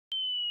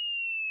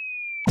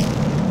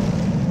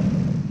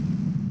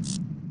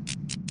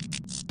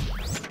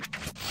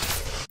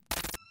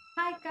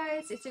Hi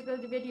guys, it's your girl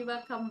Diviya.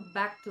 Welcome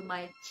back to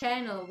my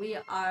channel. We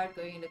are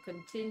going to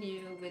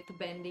continue with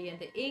Bendy and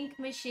the Ink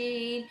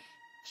Machine,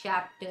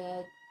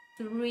 chapter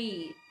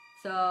 3.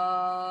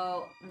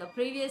 So, in the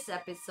previous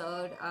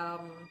episode, what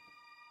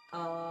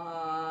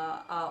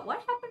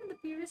happened in the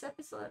previous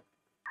episode?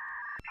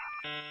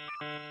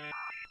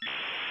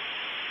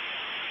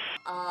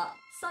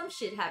 Some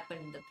shit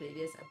happened in the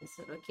previous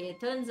episode. Okay, it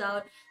turns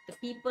out the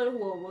people who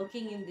were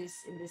working in this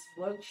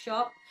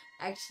workshop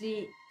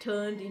actually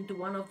turned into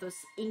one of those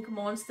ink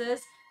monsters.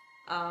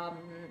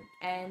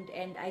 And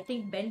I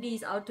think Bendy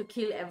is out to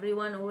kill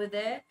everyone over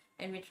there,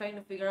 and we're trying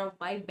to figure out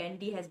why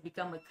Bendy has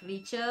become a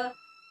creature.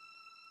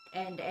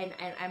 And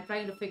I'm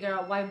trying to figure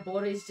out why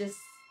Boris the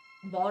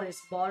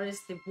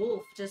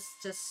wolf just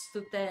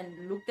stood there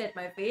and looked at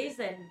my face,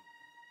 and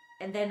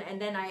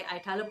then I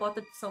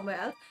teleported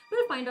somewhere else.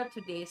 We'll find out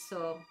today,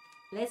 so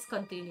let's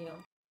continue.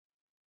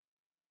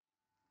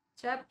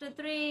 Chapter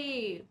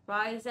 3,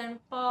 Rise and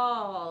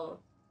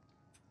Fall.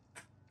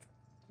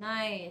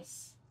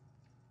 Nice.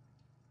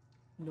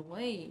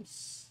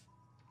 Nice.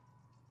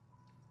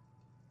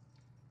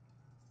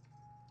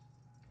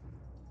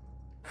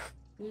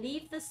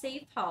 Leave the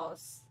safe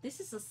house. This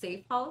is a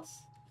safe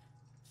house?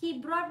 He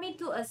brought me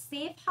to a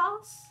safe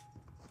house?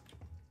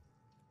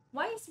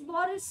 Why is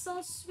Boris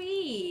so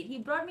sweet? He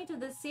brought me to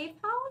the safe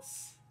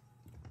house?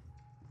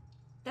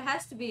 There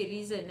has to be a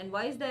reason. And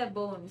why is there a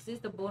bone? Is this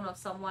the bone of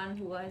someone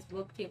who has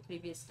worked here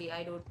previously?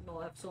 I don't know.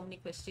 I have so many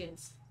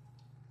questions.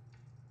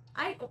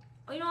 I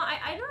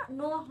don't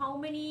know how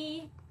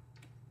many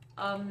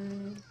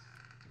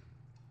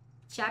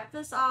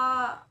chapters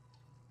are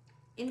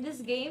in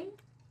this game.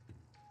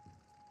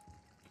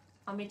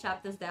 How many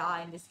chapters there are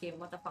in this game?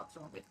 What the fuck's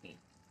wrong with me?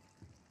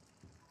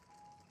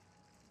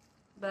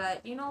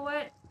 But you know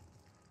what?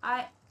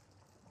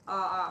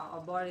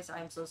 Boris,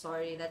 I'm so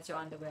sorry. That's your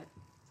underwear.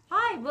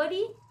 Hi,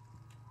 buddy.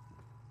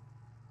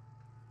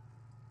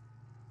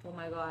 Oh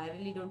my god, I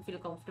really don't feel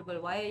comfortable.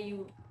 Why are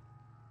you?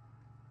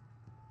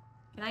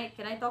 Can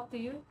I talk to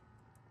you?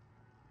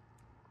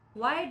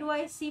 Why do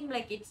I seem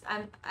like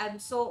I'm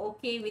so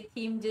okay with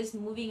him just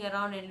moving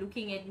around and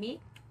looking at me?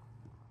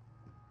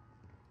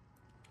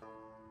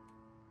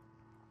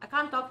 I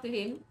can't talk to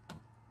him.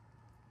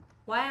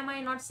 Why am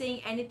I not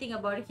saying anything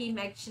about him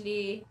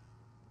actually?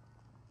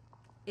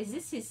 Is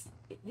this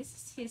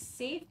his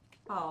safe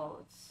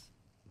house?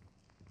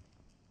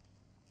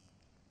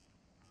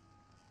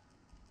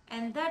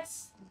 And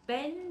that's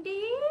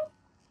Bendy?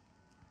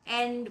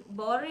 And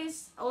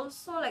Boris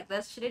also, like,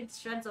 that's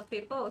shreds of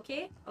paper.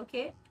 Okay.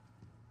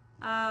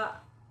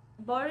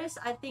 Boris,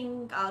 I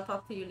think I'll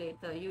talk to you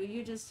later.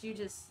 You just do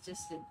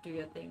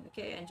your thing.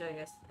 Okay, enjoy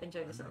yourself. I'm not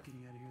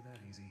getting out of here that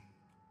easy.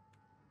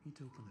 Need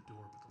to open the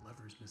door, but the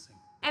lever is missing.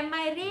 Am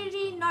I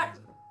really not?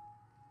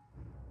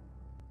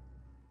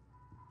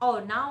 Oh,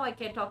 now I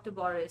can talk to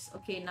Boris.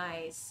 Okay,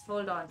 nice.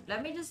 Hold on.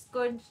 Let me just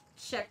go and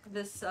check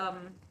this.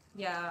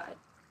 Yeah.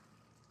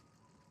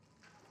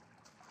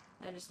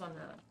 I just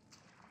wanna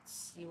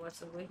see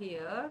what's over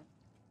here.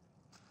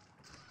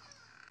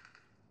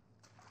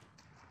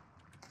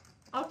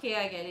 Okay,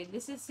 I get it.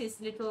 This is his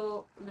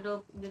little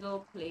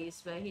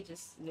place where he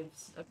just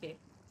lives. Okay.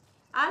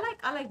 I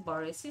like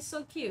Boris. He's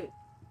so cute.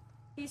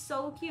 He's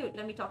so cute.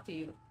 Let me talk to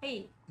you.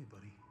 Hey. Hey,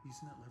 buddy.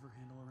 Using that lever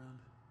handle around?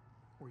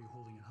 Or are you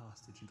holding it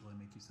hostage until I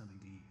make you something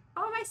to eat?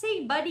 How am I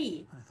saying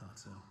buddy? I thought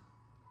so.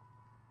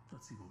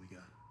 Let's see what we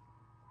got.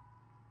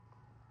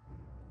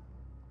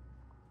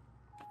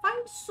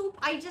 Find soup.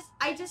 I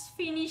just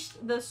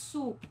finished the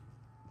soup.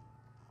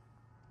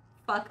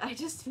 Fuck, I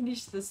just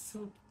finished the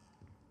soup.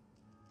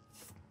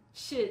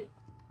 Shit.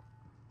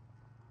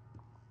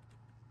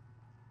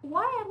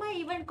 Why am I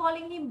even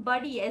calling him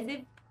buddy? As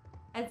if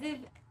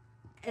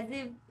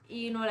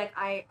you know, like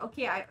I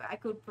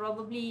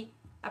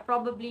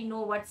probably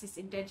know what's his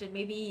intention.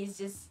 Maybe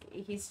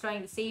he's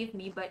trying to save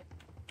me, but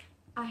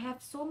I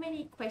have so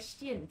many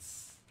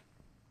questions.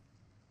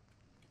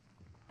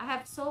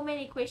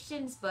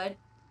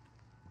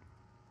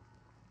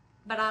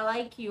 But I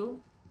like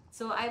you,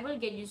 so I will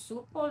get you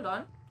soup. Hold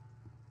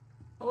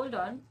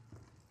on.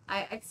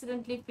 I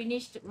accidentally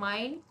finished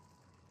mine.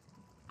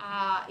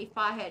 If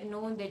I had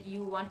known that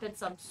you wanted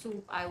some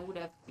soup, I would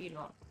have,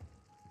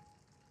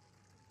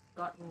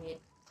 gotten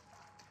it.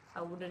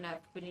 I wouldn't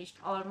have finished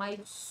all my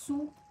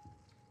soup.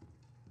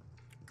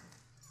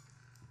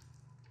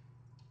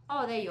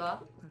 Oh, there you are.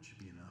 That should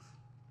be enough.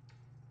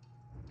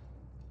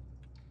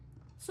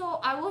 So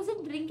I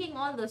wasn't drinking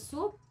all the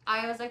soup.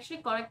 I was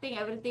actually collecting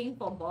everything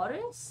for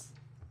Boris.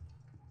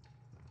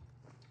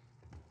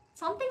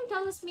 Something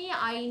tells me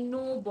I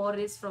know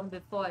Boris from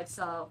before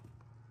itself.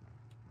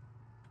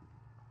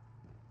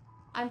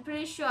 I'm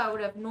pretty sure I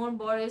would have known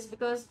Boris,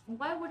 because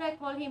why would I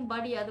call him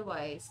buddy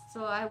otherwise?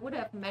 So I would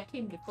have met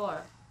him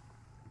before.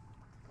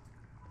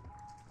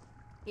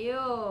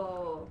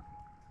 Ew.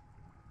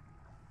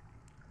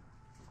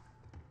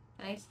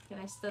 Can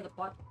I stir the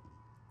pot?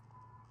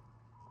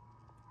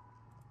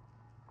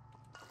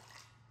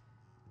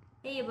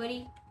 Hey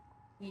buddy.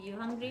 You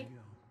hungry?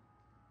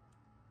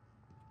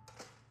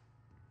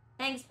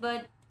 Thanks,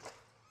 bud.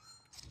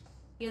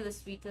 You're the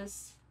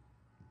sweetest.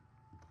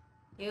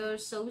 You're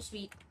so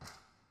sweet.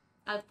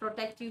 I'll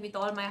protect you with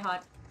all my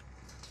heart.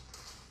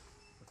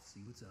 Let's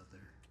see what's out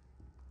there.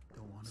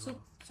 Don't wander Soup,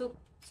 off. soup,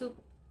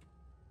 soup.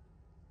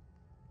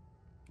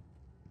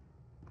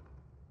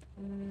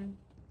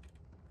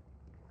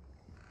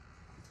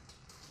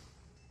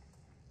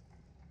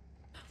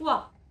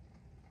 Wow.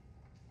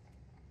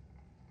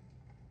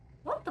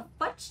 What the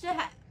fudge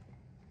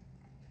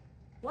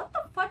What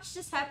the fudge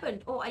just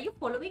happened? Oh, are you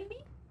following me?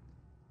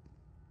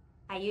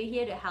 Are you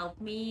here to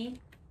help me?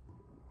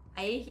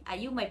 Are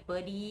you my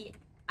buddy?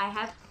 I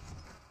have...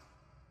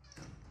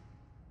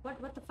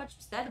 What the fudge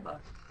was that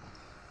about?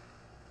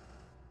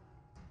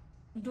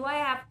 Do I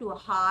have to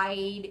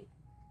hide?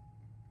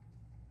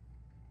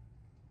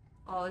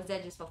 Or is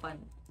that just for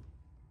fun?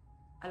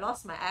 I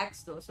lost my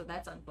axe though, so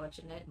that's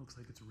unfortunate. Looks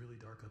like it's really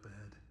dark up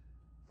ahead.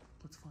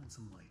 Let's find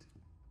some light.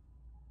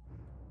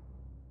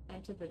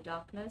 Enter the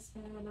darkness.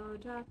 Hello,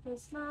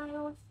 darkness, my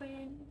old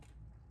friend.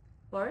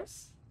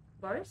 Boris?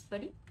 Boris,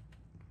 buddy?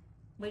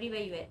 Buddy,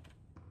 where you at?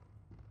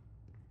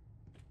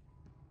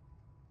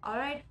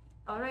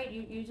 Alright,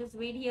 you just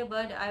wait here,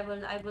 bud. I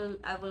will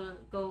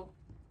go.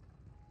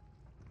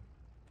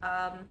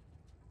 I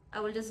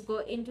will just go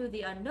into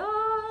the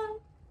unknown.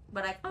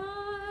 But I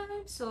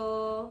can't,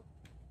 so...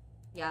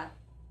 Yeah.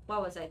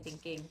 What was I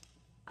thinking?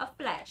 A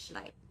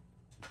flashlight.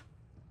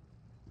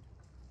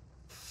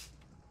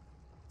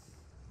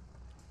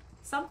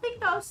 Something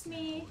tells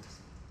me...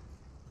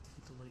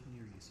 Keep the light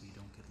near you so you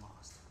don't get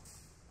lost.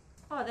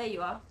 Oh, there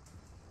you are.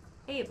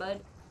 Hey, bud.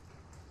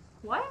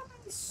 Why am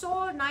I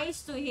so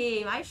nice to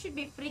him? I should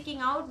be freaking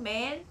out,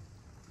 man.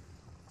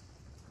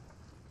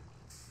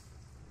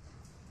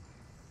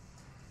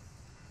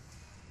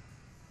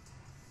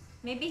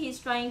 Maybe he's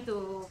trying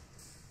to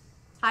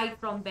hide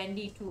from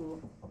Bendy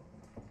too.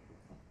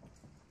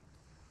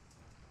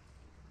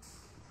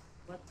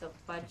 What the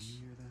fudge? Did you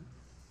hear that?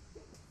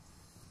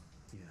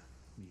 Yeah,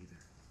 me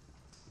either.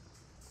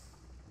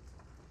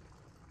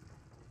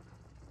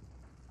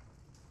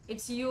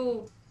 It's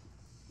you.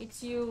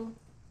 It's you.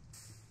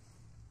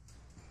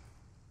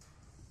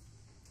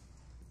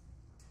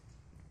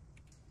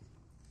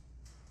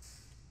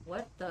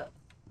 What the?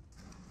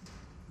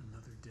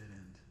 Another dead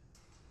end.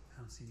 I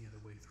don't see any other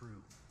way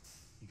through.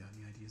 You got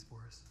any ideas,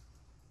 Boris?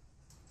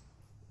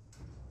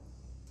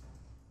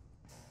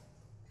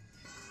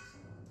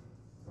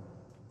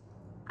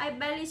 I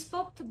barely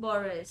spoke to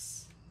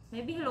Boris.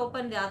 Maybe he'll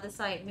open the other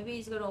side. Maybe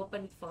he's gonna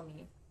open it for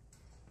me.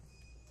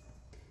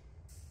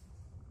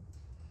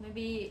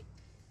 Maybe...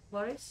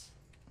 Boris?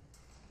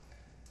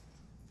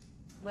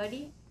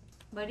 Buddy?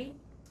 Buddy?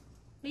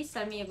 Please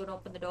tell me you're gonna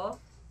open the door.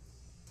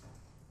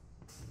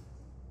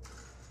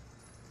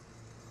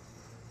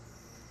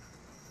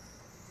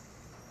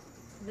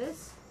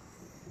 This?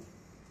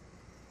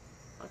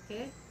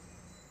 Okay.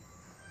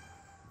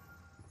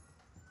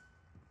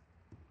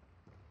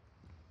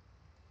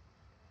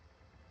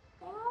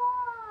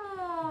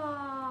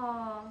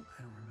 Oh. I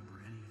don't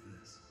remember any of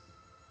this.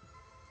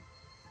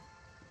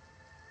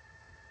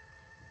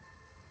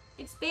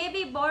 It's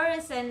baby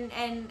Boris and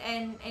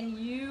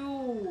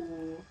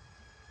you.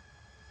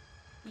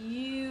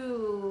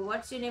 You.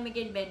 What's your name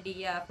again, Bendy?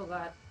 Yeah, I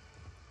forgot.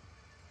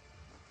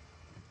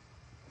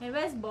 And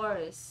where's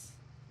Boris?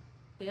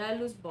 Did I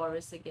lose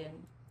Boris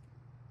again?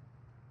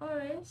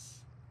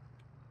 Boris?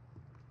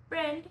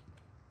 Friend?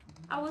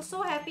 I was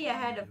so happy I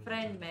had a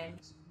friend, man.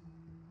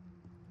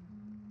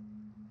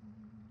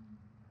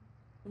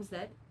 Who's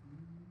that?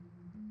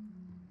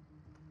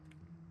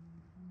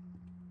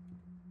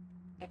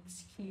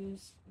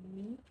 Excuse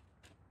me?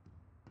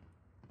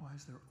 Why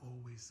is there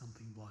always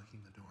something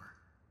blocking the door?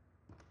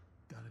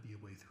 Gotta be a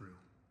way through.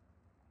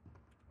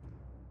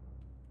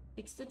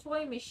 Fix the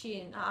toy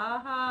machine.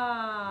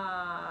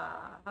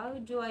 Aha! How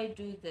do I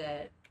do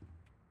that?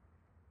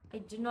 I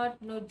do not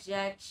know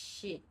jack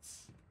shit.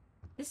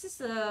 This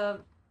is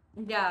a...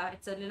 Yeah,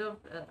 it's a little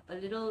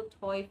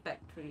toy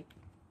factory.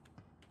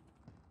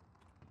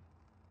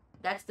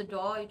 That's the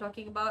door you're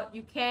talking about?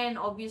 You can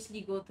obviously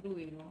go through,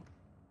 you know.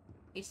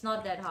 It's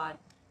not that hard.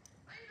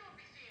 I don't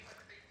be seeing what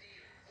the big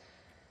deal is.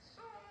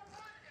 So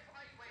what if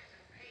I went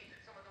and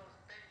painted some of those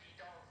bendy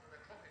dolls with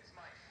a crooked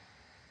smile?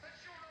 That's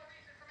sure no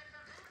reason for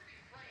Mr. Drew to be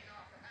flying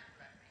off the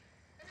handle at me.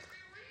 And if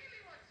he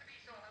really wants to be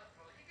so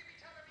helpful, he could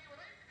be telling me what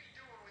I could be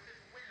doing with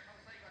this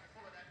warehouse I got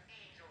full of that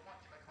angel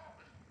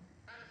whatchamacallit.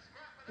 And a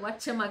scrap of that.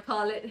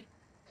 Whatchamacallit.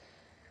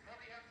 You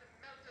probably have to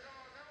melt it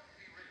all down to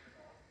be rid of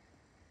it all.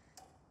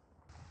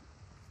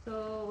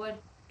 So what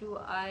do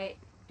I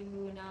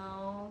do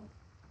now?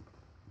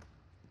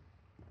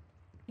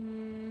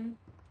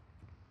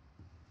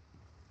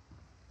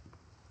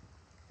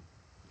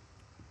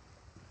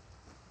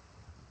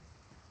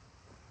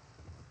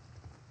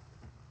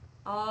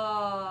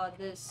 Oh,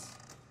 this.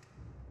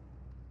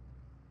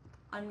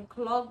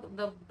 Unclog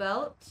the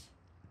belt.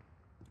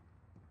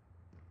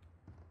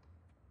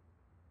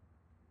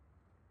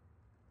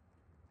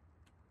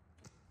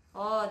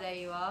 Oh, there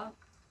you are.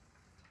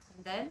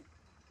 And then?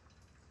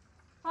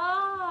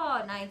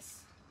 Oh,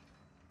 nice.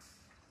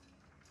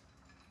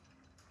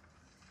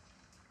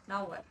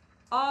 Now what?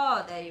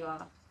 Oh, there you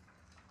are.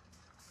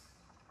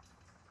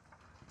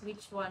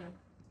 Which one?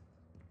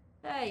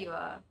 There you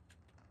are.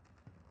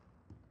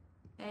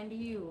 And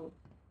you.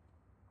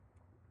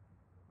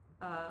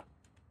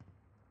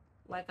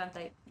 Why can't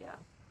I? Yeah,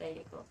 there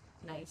you go.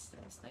 Nice,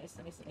 nice, nice,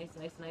 nice, nice,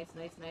 nice, nice,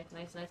 nice, nice,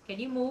 nice, nice. Can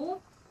you move?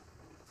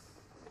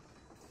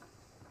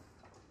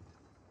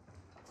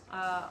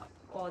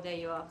 Oh, there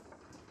you are.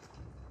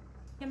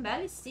 Can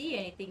barely see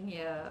anything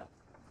here.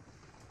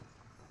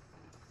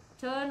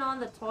 Turn on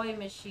the toy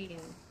machine.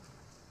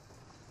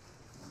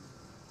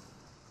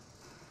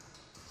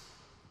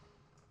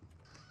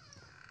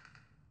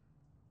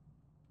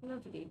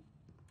 Lovely.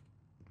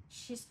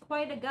 She's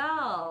quite a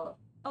girl.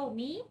 Oh,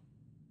 me?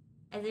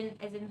 As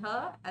in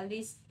her?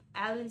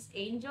 Alice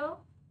Angel?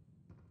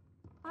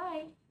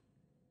 Hi.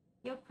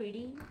 You're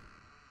pretty.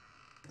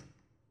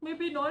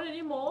 Maybe not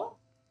anymore.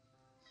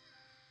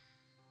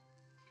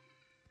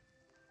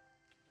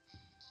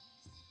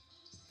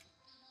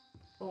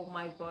 Oh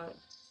my god.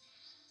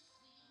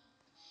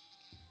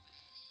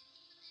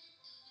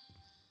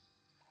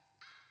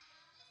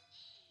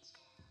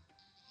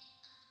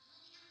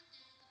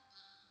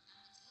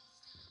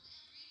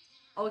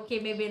 Okay,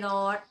 maybe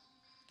not.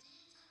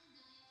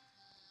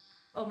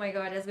 Oh my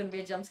god, there's gonna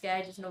be a jump scare.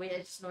 I just know it. I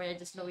just know it. I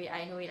just know it.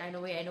 I know it. I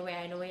know it. I know it.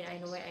 I know it. I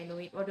know it. I know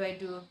it. What do I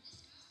do?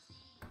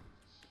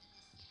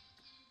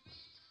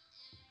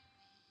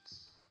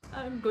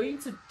 I'm going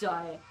to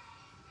die.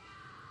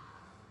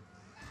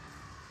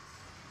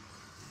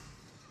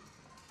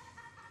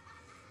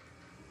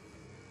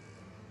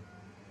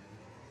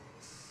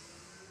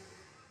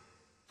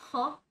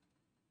 Huh?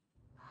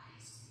 I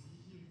see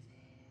you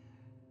there.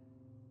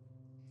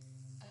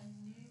 A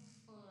new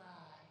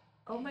fly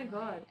Oh my in my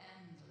god.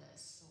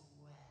 endless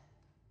web.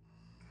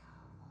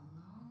 Come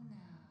along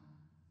now.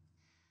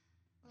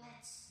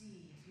 Let's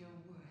see if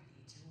you're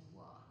worthy to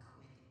walk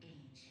with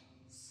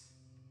angels.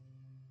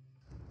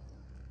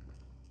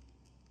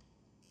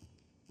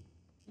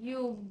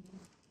 You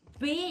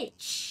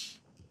bitch.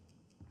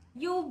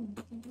 You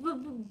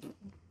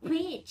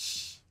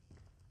bitch.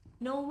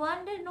 No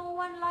wonder no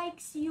one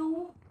likes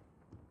you.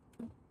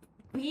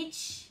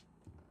 Bitch.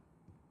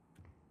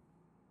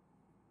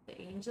 The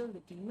angel,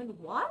 the demon,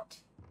 what?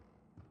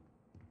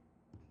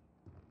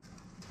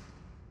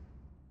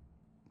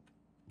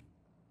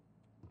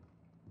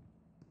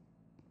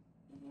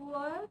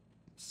 What?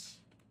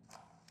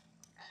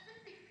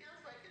 Everything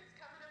feels like it's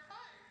coming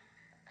apart.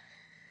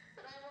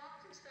 When I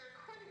walked into the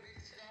recording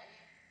booth today,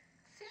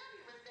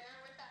 Sammy was there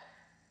with that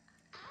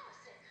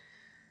Allison.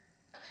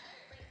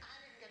 Apparently, I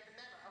didn't get the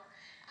memo.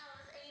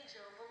 Alice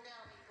Angel will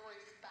now be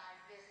voiced by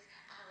Miss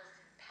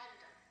Allison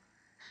Pendle.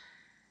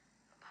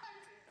 A part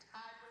of me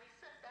died when he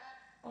said that.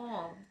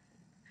 Oh.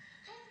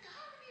 There's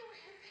gotta be a way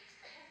to fix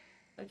this.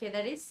 Okay,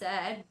 that is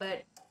sad,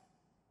 but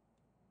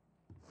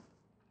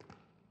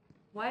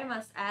why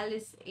must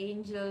Alice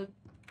Angel,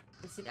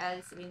 is it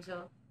Alice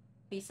Angel,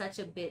 be such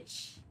a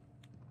bitch?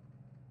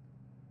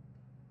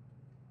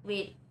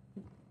 Wait,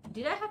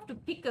 did I have to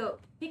pick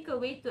a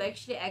way to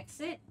actually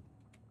exit?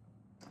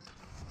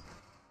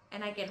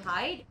 And I can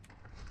hide?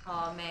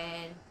 Oh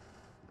man,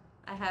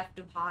 I have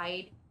to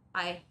hide.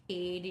 I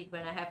hate it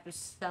when I have to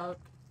stealth.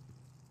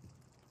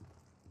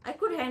 I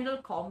could handle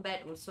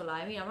combat also.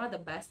 I mean, I'm not the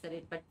best at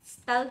it, but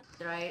stealth,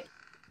 right,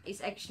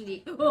 is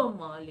actually... Oh,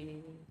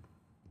 Molly.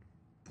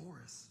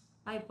 Boris.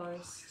 Hi, Oh,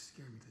 Boris. you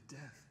scared me to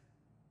death.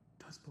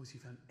 Don't suppose you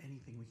found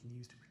anything we can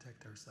use to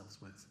protect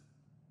ourselves with.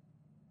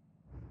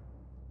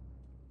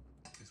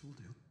 Guess we'll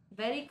do.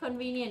 Very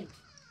convenient.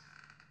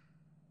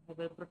 I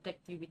will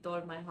protect you with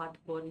all my heart,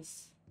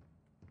 Boris.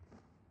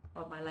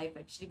 Or my life,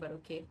 actually, but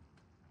okay.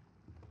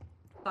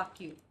 Fuck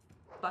you.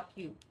 Fuck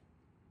you.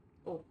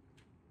 Oh.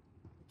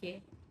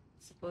 Okay.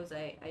 Suppose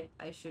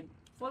I should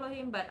follow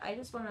him, but I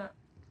just wanna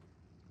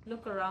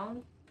look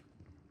around.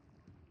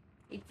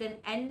 It's an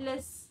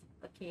endless...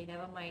 Okay,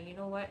 never mind. You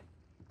know what?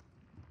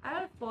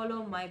 I'll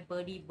follow my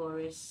buddy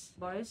Boris.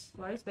 Boris,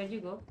 where'd you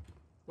go?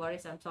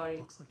 Boris, I'm sorry.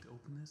 Looks like to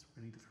open this,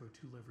 we're gonna need to throw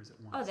 2 levers at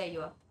once. Oh, there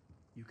you are.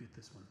 You get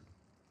this one.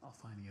 I'll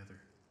find the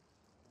other.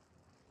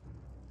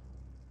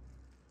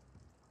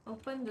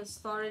 Open the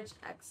storage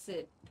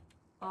exit.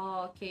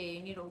 Oh, okay.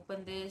 You need to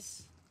open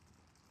this.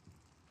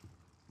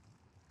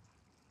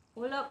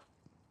 Hold up.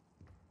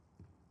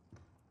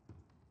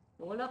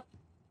 Hold up.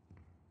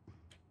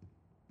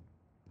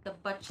 The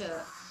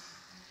butcher.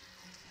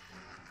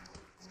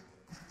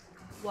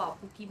 Wow,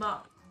 Pokemon.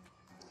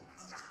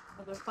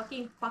 I will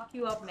fucking fuck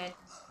you up, man.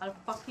 I'll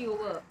fuck you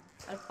over.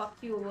 I'll fuck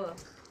you over.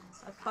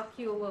 I'll fuck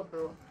you over,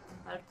 bro.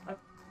 I'll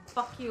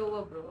fuck you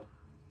over, bro.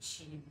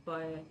 Gee,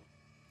 boy.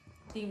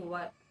 Think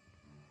what?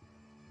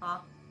 Huh?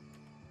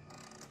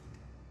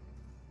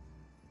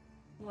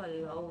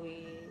 Walao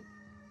eh.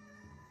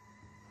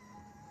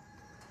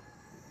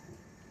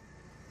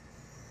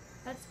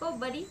 Let's go,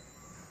 buddy.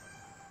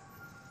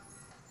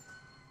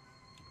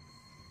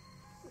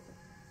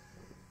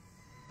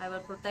 I will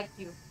protect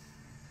you.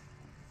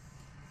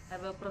 I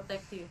will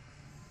protect you.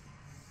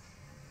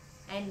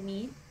 And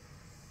me.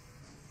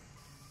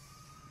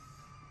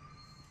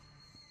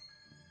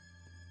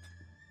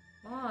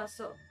 Oh,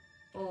 so...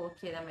 Oh,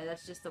 okay,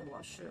 that's just the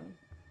washroom.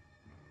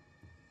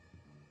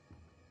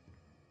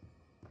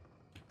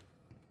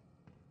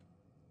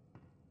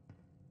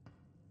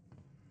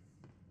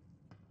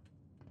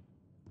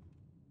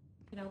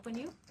 Can I open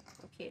you?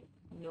 Okay,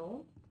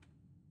 no.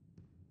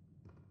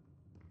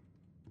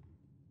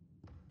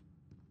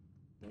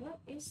 What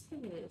is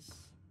this?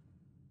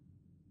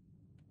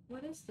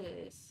 What is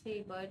this?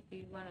 Hey, bud, do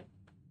you wanna...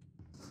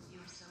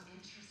 You're so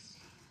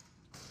interesting.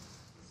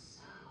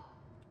 So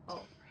Oh,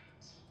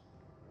 different.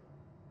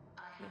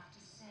 I yeah. have to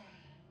say,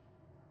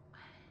 I'm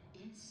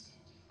an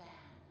instant fan.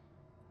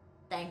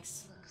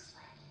 Thanks. Looks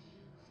like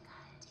you've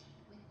got a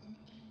date with an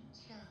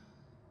angel.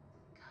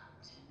 Come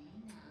to me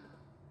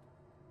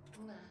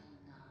now. Level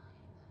 9.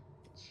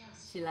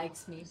 Just She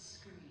likes follow me. the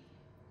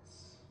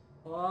screams.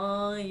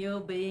 Oh, you're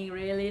being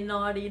really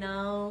naughty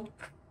now.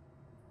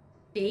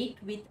 Date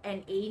with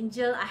an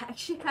angel? I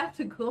actually have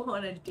to go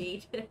on a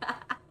date.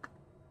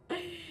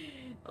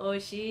 Oh,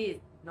 she's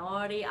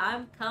naughty.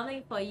 I'm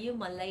coming for you,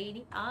 my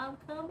lady. I'm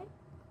coming.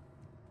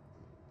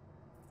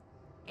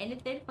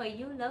 Anything for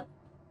you, love.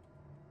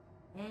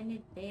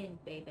 Anything,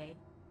 baby.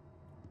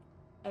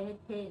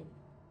 Anything.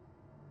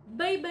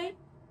 Baby.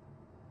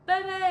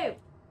 Baby.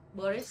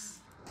 Boris.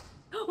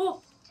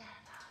 Oh, Step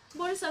out.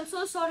 Boris, I'm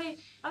so sorry.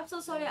 I'm so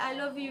sorry. I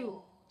love you.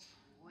 Whole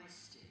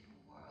twisted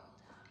world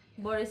out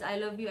here. Boris, I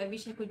love you. I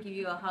wish I could give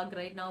you a hug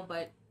right now,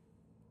 but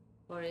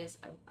Boris,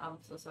 I'm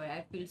so sorry.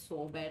 I feel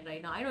so bad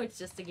right now. I know it's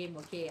just a game,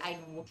 okay? I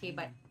know, okay,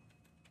 but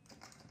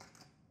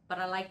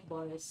I like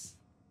Boris.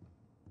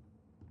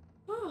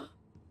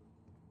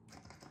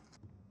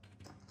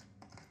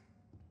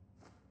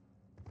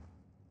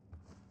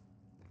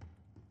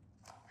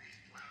 These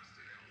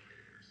blasted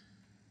elevators.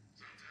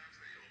 Sometimes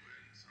they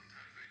open,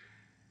 sometimes they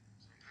don't.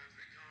 Sometimes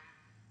they come,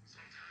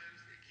 sometimes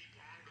they keep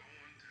on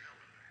going to hell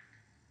and back.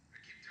 I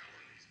keep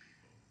telling these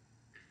people,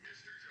 if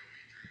Mr.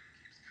 Joey Drew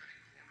keeps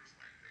cutting corners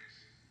like this,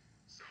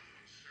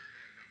 someone's sure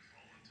to end up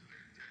falling to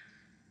their death.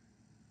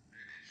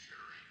 And it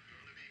sure ain't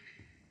gonna be me.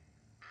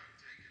 I'm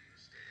taking the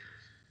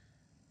stairs.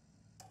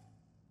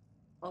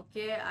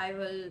 Okay,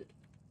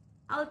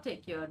 I'll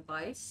take your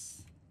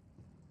advice.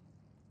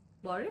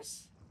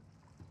 Boris?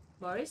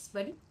 Boris,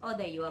 buddy? Oh,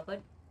 there you are,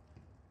 bud.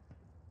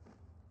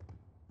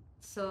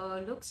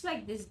 So, looks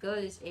like this girl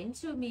is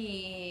into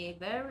me.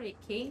 Very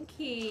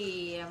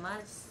kinky, I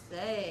must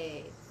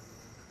say.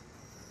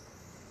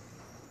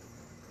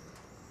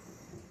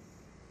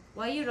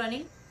 Why are you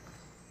running?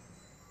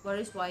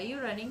 Boris, why are you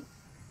running?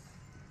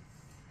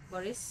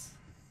 Boris?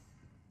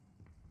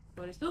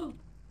 Boris? Oh!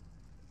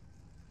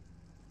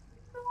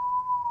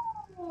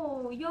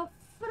 No! Your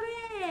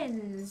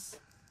friends!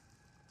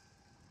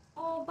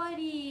 Oh,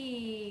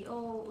 buddy!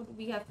 Oh,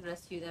 we have to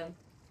rescue them.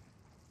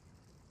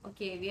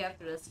 Okay, we have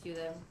to rescue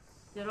them.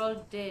 They're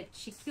all dead.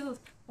 She killed...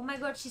 Oh my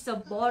god, she's a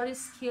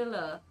Boris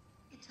killer.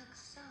 It took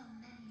so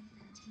many of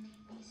them to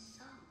make me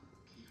so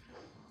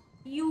beautiful.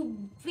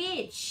 You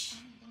bitch!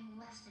 Anything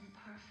less than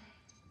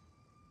perfect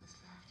was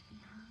left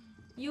behind.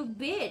 You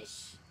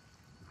bitch!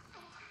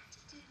 I had to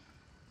do it.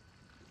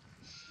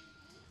 She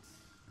hates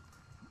me.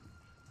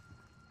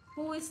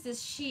 Who is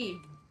this she?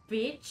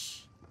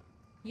 Bitch?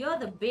 You're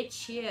the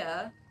bitch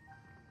here.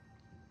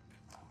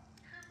 Who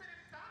would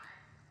have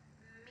thought?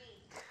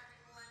 Me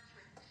having lunch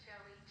with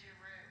Joey Drew.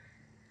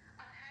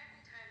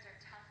 Apparently times are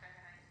tougher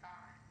than I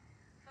thought.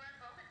 For a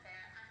moment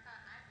there, I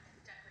thought I was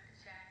stuck with the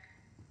check.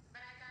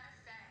 But I gotta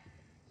say,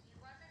 he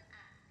wasn't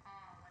at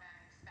all what I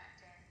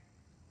expected.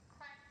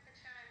 Quite the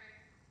charmer.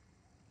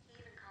 He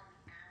even called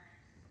me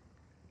Alice.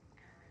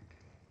 And I liked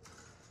it.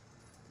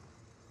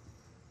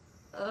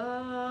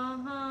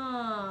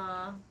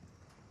 Uh-huh.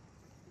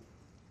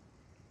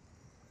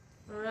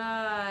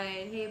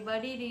 Right. Hey,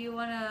 buddy, do you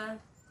wanna...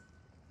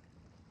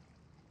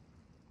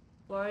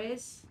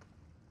 Boris?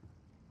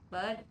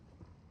 Bud?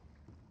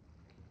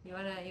 You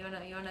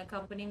wanna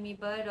accompany me,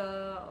 bud?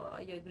 Or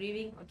you're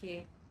grieving?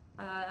 Okay.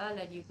 I'll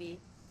let you be.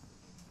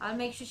 I'll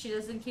make sure she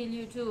doesn't kill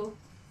you too.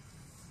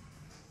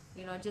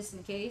 You know, just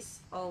in case.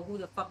 Oh, who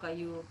the fuck are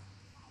you?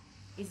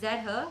 Is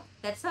that her?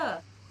 That's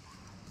her.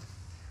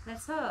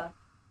 That's her.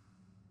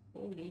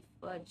 Holy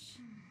fudge.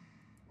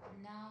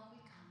 Now we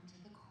come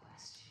to the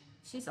question.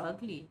 She's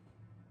ugly.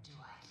 Do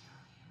I kill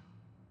you?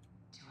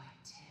 Do I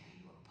tear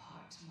you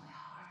apart to my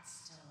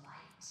heart's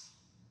delight?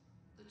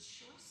 The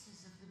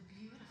choices of the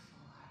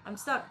beautiful are I'm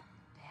stuck.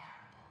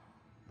 unbearable.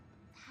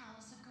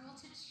 How's a girl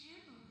to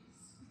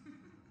choose?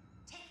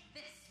 Take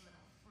this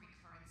little freak,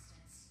 for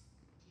instance.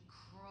 He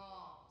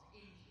crawled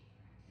in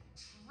here,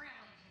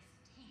 trailing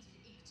his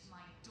tainted ink to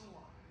my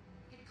door.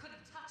 It could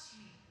have touched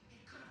me.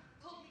 It could have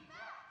pulled me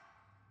back.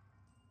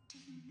 Do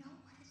you know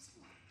what it's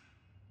like?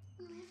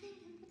 Living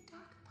in the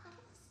dark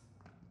puddles?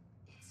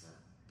 It's a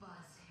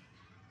buzzing,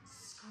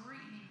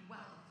 screaming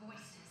well of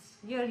voices.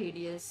 You're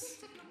hideous.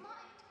 It's in your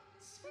mind,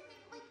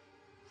 swimming like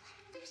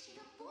fish in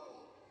a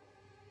bowl.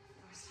 The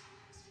first time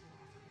I was born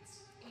from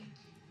its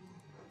inky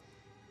womb,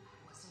 I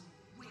was a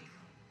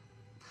wiggling,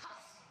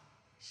 pulsing,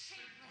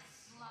 shapeless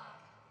slug.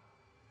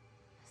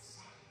 The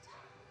second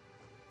time,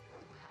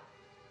 well,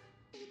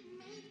 it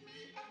made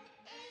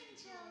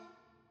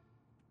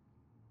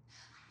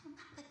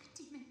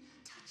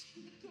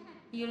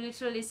You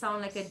literally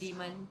sound like a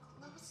demon.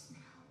 So close now.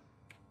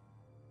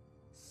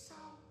 So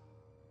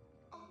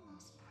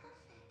almost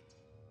perfect.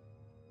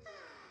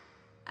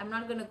 I'm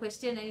not gonna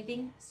question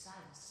anything. Yes, I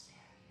will spare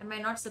you. Am I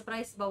not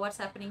surprised about what's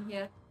happening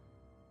here?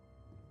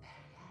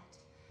 Better yet,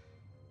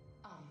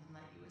 I'll even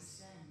let you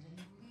ascend and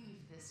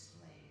leave this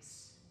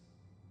place.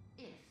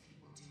 If you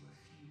will do a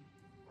few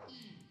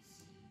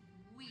eensy,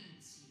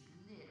 weensy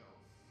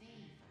little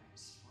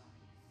favors for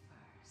me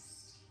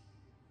first.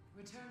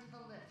 Return to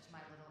the lift, my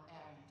little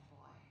errand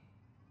boy.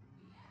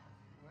 We have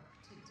work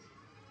to do.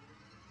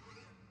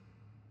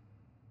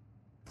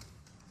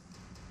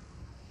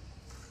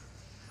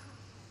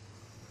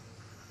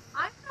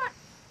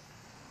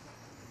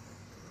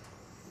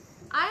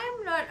 I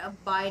am not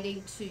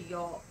abiding to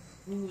your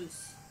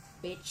rules,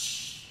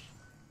 bitch.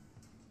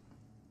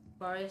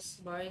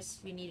 Boris,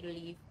 we need to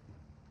leave.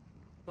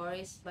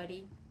 Boris,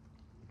 buddy,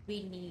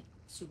 we need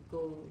to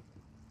go.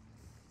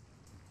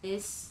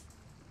 This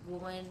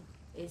woman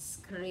is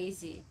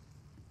crazy.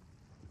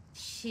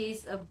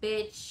 She's a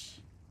bitch.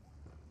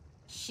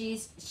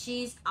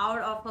 She's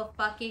out of her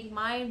fucking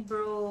mind,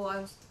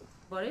 bro.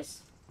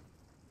 Boris?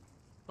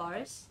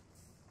 Boris?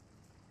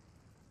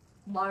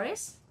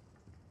 Boris?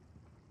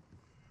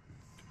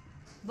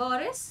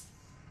 Boris?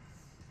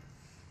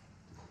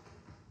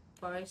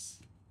 Boris?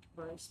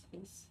 Boris,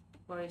 please.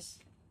 Boris.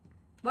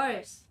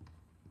 Boris!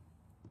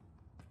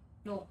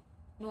 No.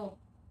 No.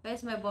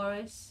 Where's my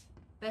Boris?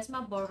 Where's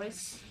my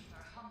Boris? You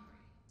are hungry.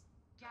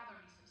 Gather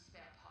me some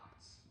spare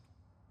parts.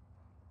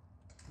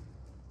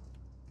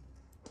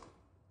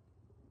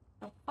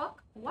 The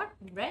fuck? What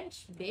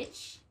wrench,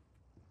 bitch?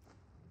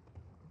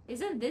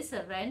 Isn't this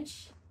a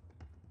wrench?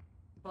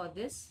 For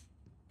this?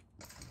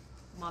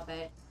 My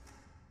bad.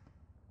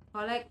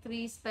 Collect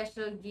 3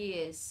 special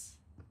gears.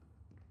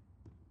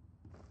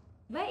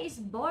 Where is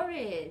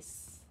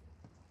Boris?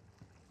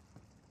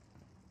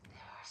 There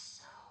are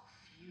so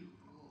few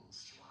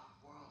rules to our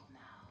world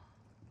now.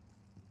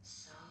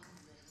 So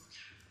little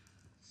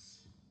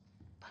truths.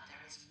 But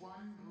there is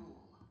one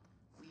rule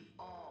we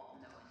all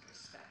know and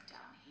respect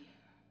down here.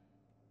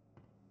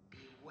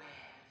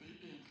 Beware the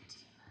ink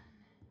demon.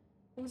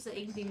 Who's the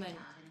ink demon?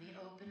 Not in the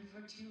open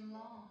for too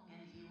long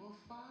and he will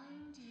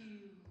find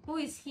you. Who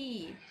is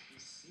he? If you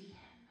see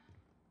him,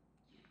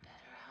 you'd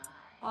better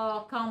hide.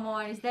 Oh, come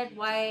on. Is that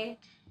why?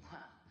 Well,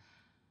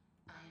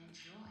 I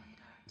enjoyed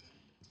our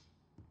date.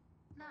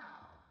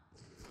 Now,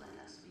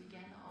 let us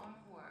begin our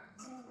work.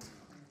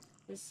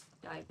 This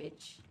guy,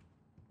 bitch.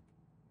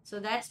 So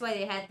that's why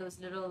they had those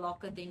little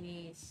locker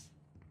thingies.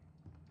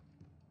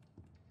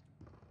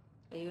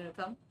 Are you gonna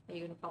come? Are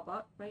you gonna pop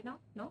out right now?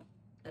 No?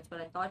 That's what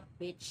I thought,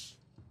 bitch.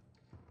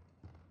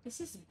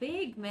 This is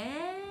big,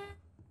 man.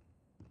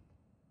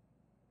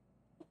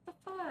 What the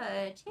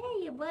fudge?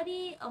 Hey,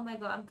 buddy. Oh my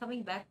god, I'm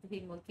coming back to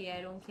him, okay?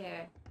 I don't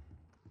care.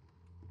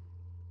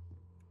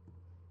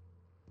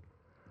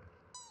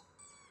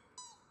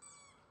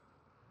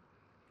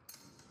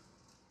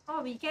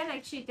 Oh, we can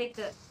actually take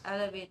the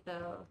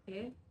elevator,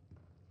 okay?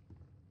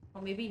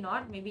 Or maybe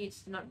not. Maybe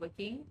it's not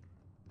working.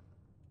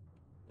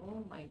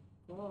 Oh my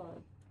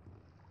god.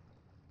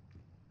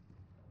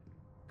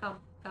 Come,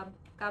 come,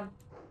 come.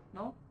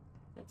 No?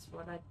 That's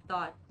what I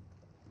thought.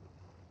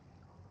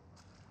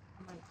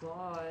 Oh my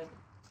god.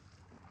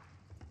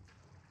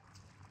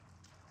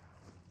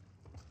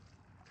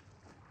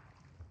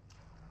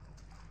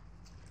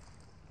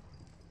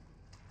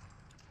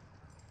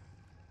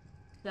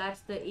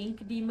 That's the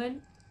ink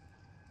demon.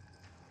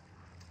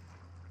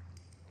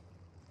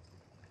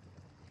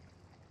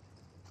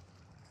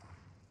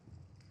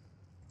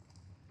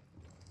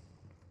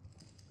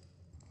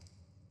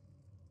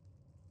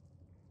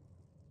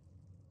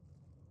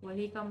 Will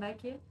he come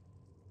back here?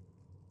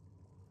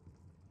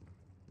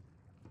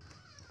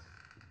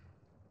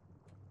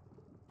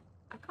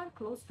 I can't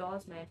close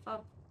doors, man.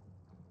 Fuck.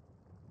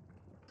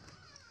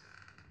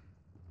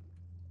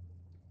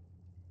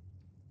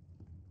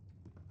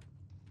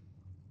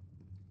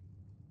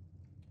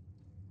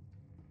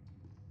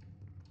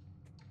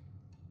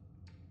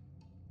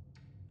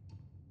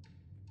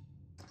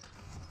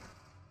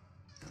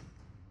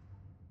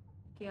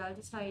 Okay, I'll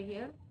just hide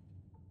here.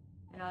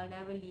 And I'll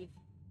never leave.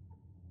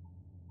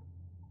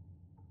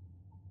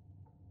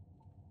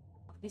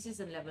 This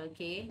is a level,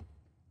 okay?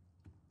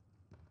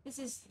 This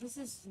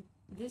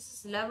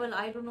is level,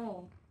 I don't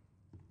know.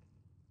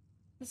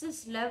 This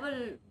is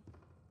level,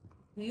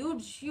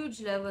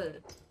 huge level.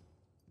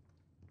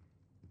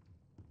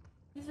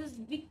 This is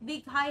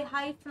big,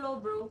 high flow,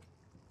 bro.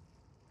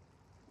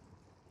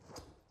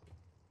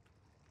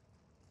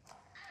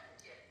 I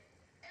don't get it.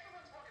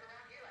 Everyone's walking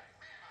around here like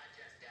grandma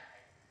just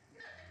died.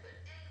 Nothing but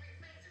angry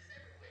faces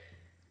everywhere.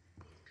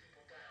 These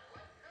people gotta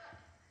lighten up.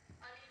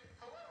 I mean,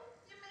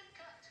 hello, you make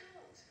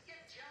cartoons.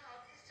 Your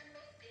job is to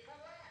make people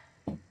laugh.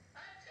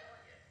 I'm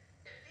telling you,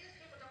 if these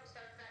people don't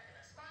start cracking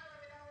a smile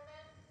every now and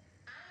then,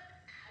 I'm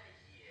out of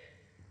here.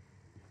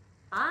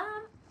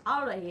 I'm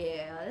out of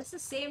here. That's the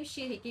same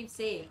shit he keeps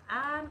saying.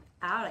 I'm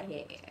out of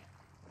here.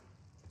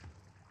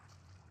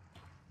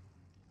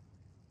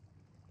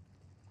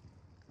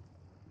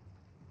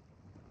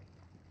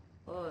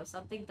 Oh,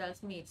 something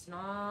tells me it's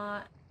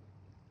not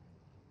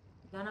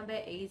gonna be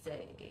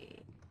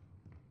easy.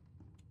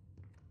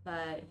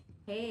 But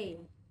hey,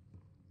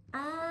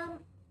 um,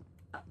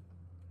 uh,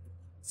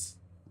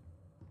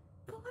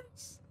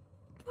 Boris,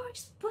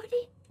 Boris,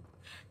 buddy,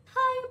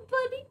 hi,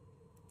 buddy,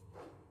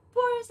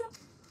 Boris,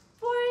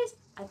 Boris.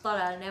 I thought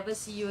I'll never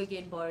see you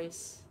again,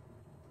 Boris.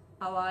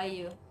 How are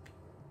you?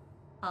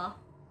 Huh?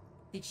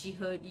 Did she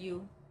hurt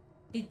you?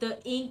 Did the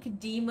ink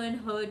demon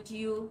hurt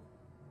you?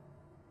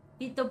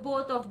 Did the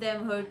both of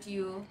them hurt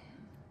you?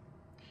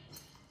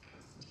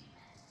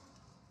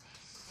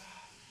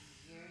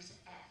 Here's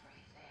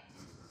everything.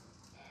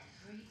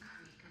 Every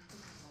creak of the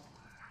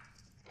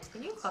floor.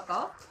 Can you fuck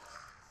off?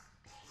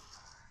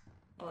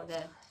 Oh,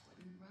 there. I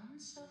wouldn't run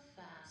so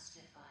fast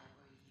if I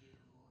were you.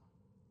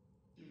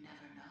 You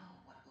never know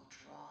what will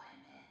draw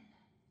him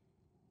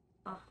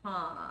in.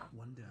 Uh-huh.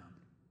 One down.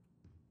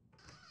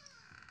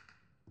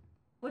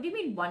 What do you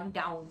mean one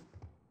down?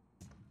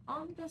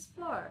 On this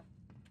floor.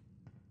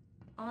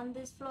 On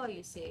this floor,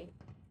 you say?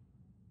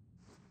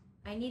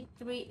 I need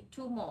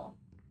two more.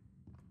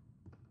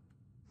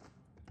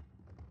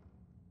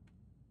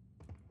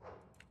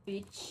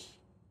 Bitch.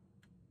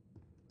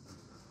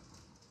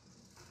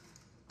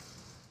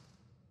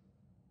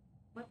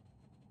 What?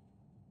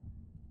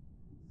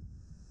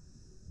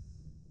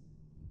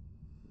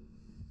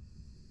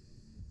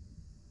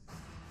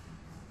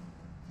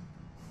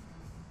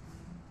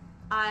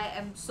 I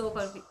am so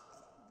confused.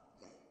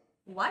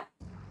 What?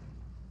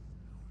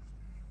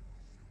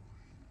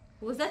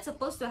 Was that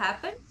supposed to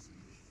happen?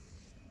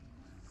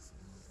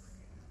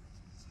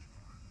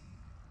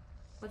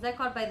 Was I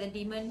caught by the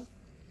demon?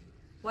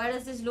 Why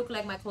does this look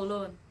like my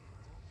colon?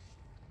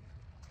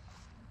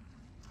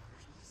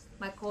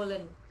 My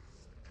colon.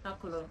 Not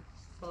colon.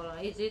 Colon.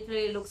 It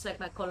literally looks like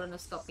my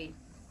colonoscopy.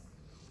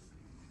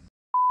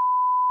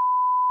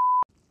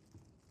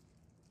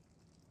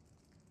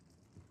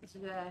 This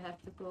is where I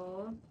have to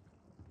go.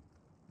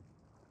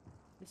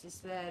 This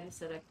is where I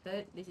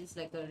resurrected. This is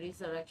like a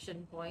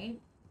resurrection point.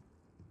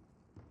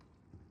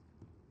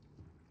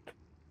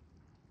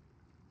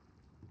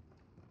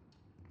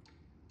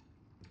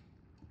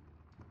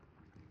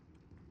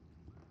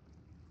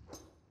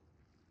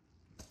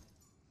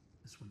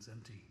 This one's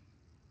empty.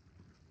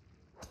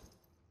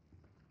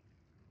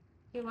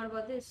 Okay, what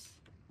about this?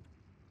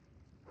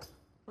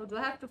 Oh, do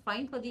I have to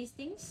find for these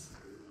things?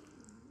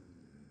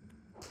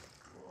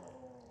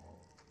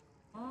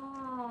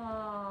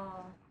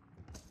 Oh.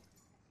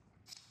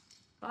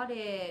 Got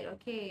it.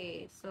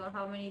 Okay, so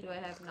how many do I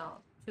have now?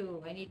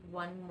 2. I need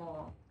one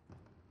more.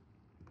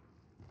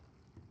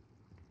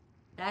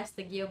 That's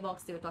the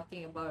gearbox they were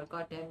talking about.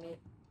 God damn it.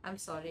 I'm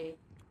sorry.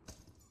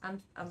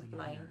 I'm Nothing in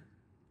blind. here.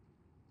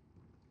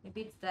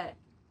 Maybe it's that.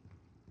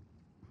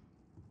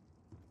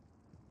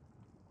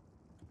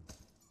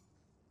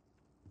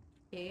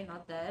 Okay,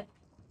 not that.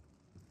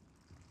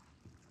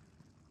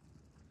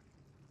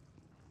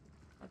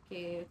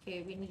 Okay,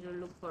 okay, we need to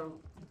look for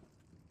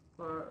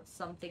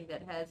something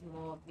that has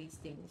more of these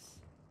things.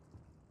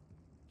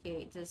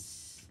 Okay,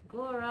 just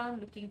go around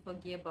looking for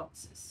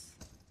gearboxes.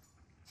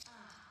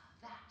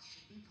 That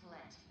should be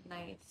plenty.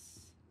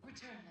 Nice.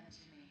 Return them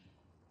to me.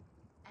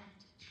 And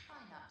try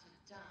not to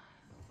die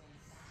on the way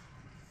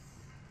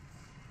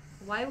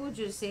back. Why would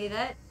you say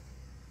that?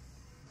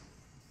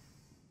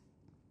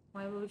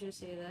 Why would you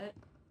say that?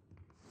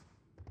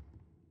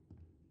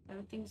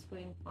 Everything's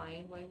going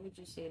fine. Why would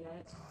you say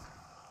that?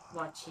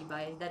 What,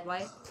 Shiba? Is that why?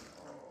 Is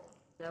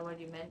that what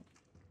you meant?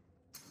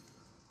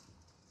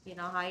 Okay,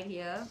 now hide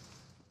here.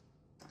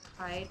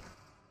 Hide.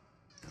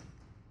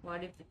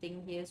 What if the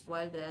thing hears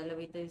while the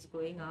elevator is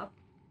going up?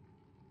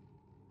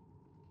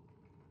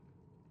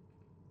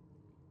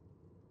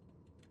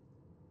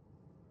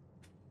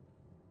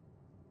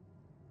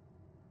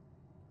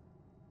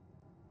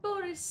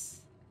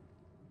 Boris!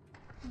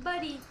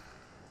 Buddy!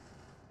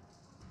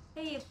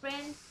 Hey,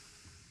 friend!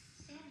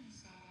 Sammy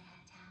said I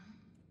had talent.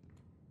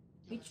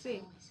 He Which was way?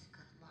 always a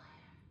good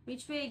liar.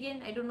 Which way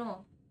again? I don't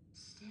know.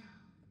 Still,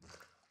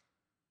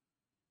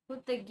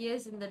 Put the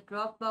gears in the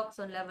drop box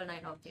on level 9.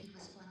 Okay. he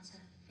was once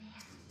a very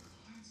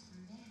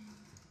handsome man.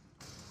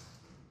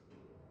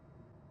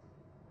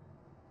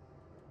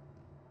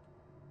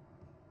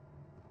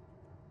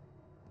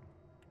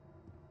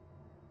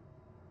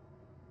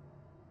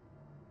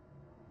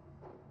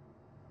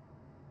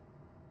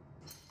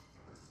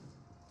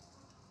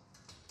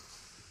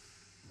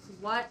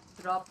 What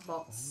drop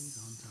Always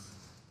on box? time.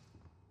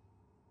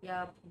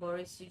 Yeah,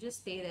 Boris, you just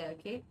stay there,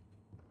 okay?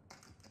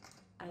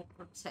 I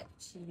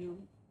protect you.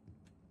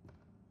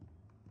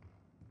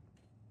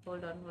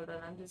 Hold on, hold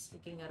on. I'm just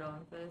looking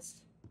around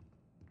first.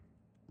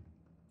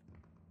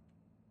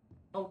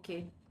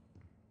 Okay.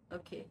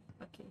 Okay,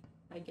 okay.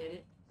 I get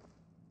it.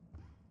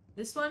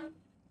 This one?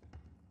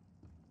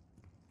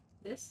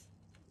 This?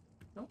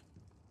 No?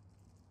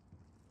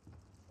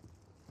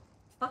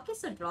 Fuck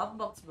is a drop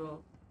box,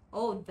 bro?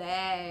 Oh,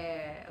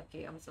 there.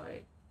 Okay, I'm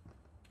sorry.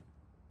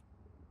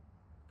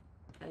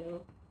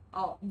 Hello?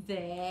 Oh,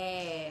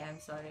 there. I'm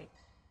sorry.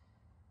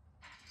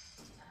 Have you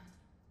seen him?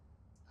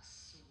 A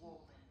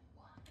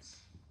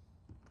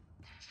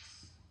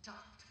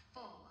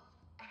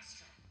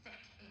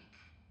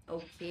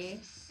Okay.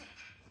 Makes me sick.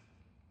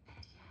 And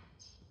yet,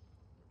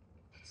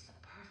 it's the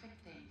perfect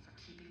thing for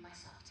keeping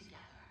myself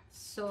together. If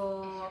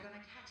So, you're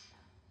gonna catch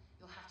them,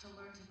 you'll have to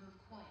learn to move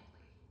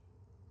quietly.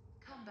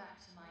 Come back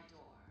to my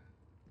door.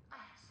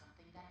 I have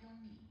something that you'll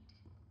need.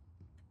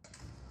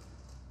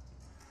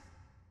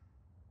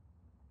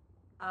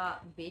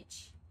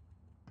 bitch.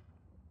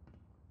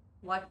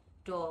 What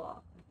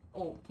door?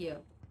 Oh, here.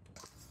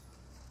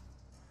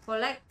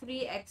 Collect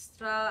 3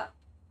 extra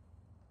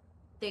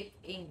thick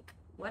ink.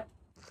 What?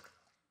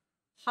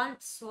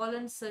 Hunt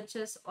swollen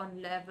searches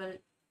on level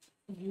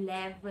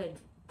 11.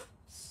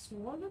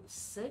 Swollen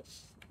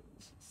search?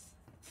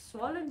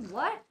 Swollen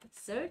what?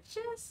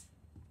 Searches?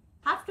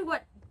 Have to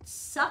what?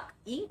 Suck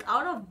ink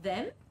out of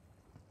them?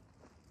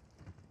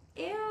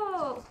 Ew.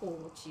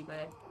 Oh, gee,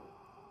 bye.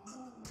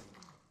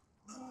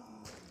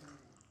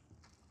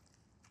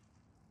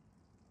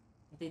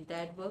 Did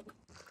that work?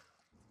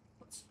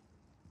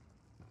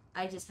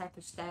 I just had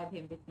to stab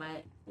him with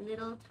my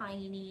little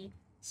tiny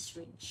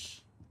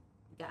syringe.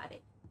 Got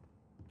it.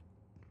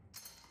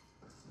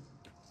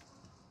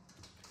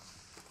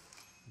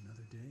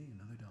 Another day,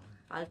 another dollar.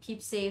 I'll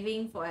keep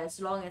saving for as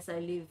long as I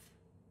live.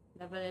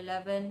 Level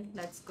 11,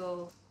 let's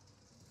go.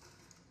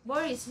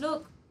 Boris,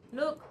 look!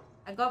 Look!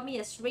 I got me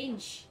a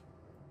syringe.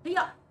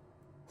 Hiya!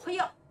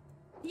 Hiya!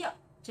 Hiya!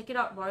 Check it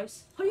out,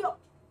 Boris. Hiya!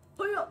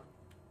 Hiya!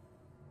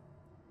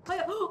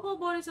 Hiya! Oh,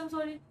 Boris, I'm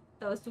sorry.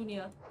 That was too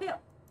near. Hiya!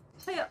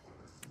 Hiya!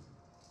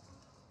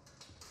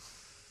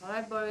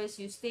 Alright, Boris,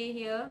 you stay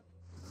here.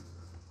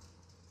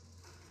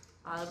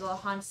 I'll go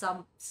hunt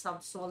some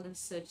swollen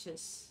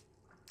searches.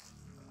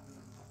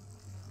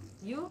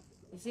 You?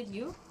 Is it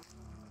you?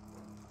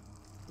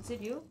 Is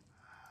it you?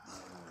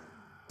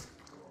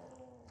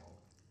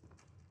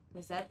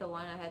 Was that the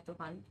one I had to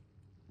hunt?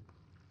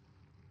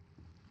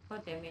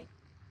 God damn it.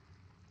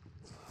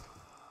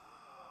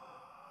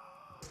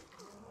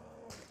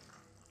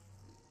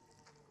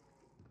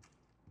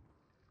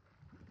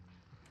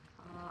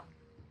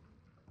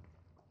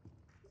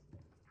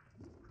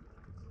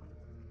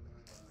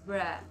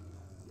 Bruh.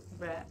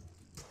 Bruh.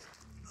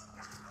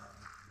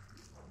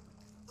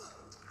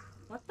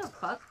 What the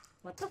fuck?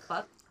 What the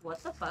fuck?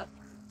 What the fuck?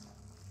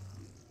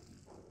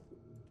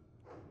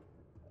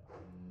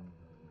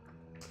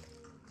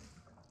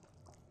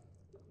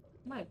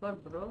 My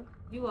god, bro.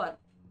 You are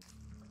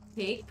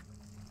thick.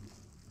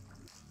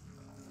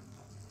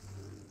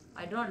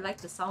 I don't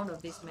like the sound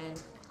of this, man.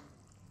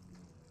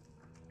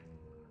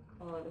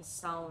 Oh, the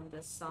sound,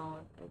 the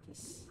sound. I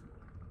just...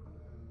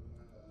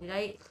 Did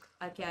I...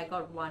 Okay, I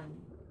got one.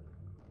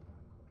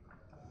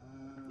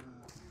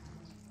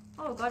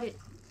 Oh, got it.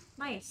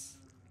 Nice.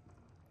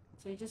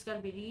 So you just gotta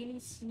be really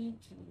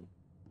sneaky.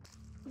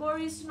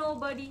 Boris,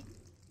 nobody.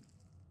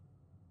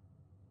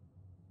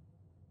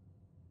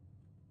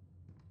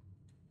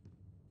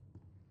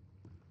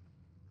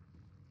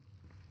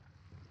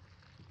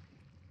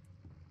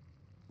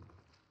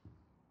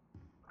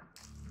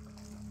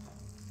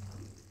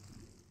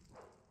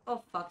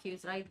 Oh fuck, he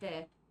was right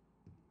there.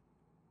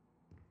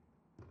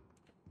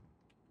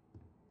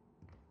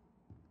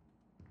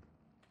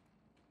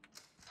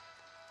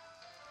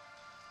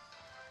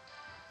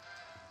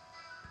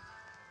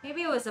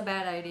 Maybe it was a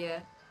bad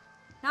idea.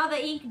 Now the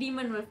ink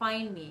demon will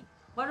find me.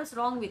 What is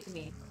wrong with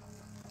me?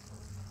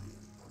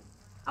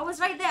 I was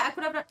right there. I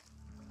could have done...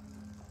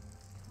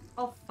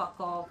 Oh, fuck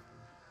off.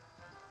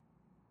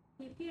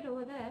 He appeared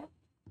over there.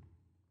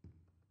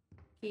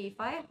 Okay,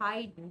 if I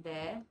hide in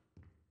there...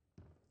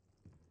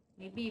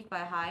 Maybe if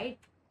I hide,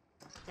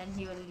 then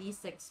he will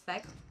least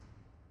expect.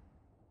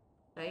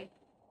 Right?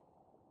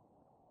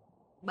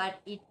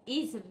 But it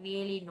is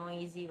really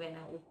noisy when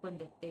I open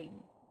the thing.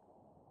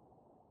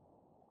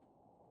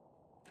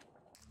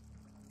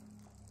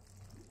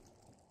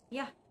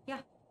 Yeah,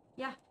 yeah,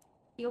 yeah.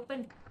 He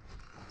opened.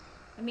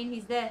 I mean,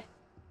 he's there.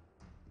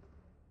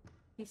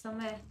 He's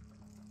somewhere.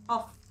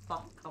 Oh,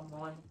 fuck, come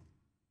on.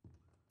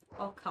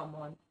 Oh, come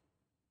on.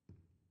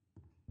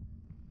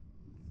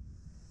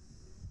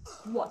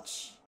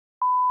 Watch.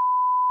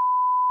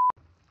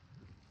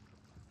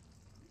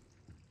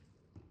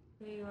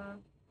 There you are.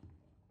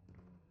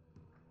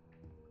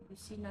 You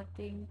see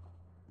nothing.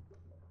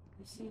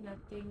 You see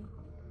nothing.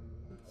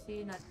 You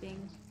see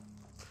nothing.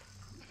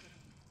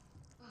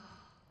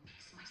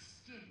 Makes my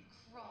skin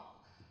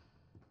crawl.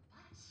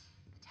 But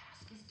the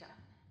task is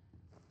done.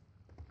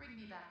 Bring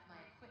me back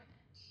my equipment,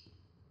 please.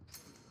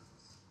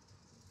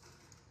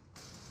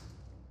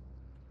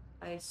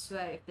 I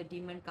swear, if the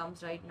demon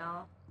comes right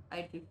now,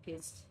 I'd be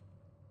pissed.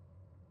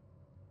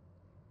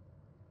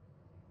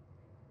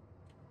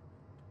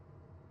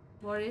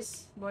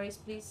 Boris, Boris,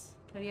 please.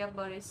 Hurry up,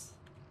 Boris.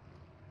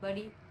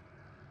 Buddy.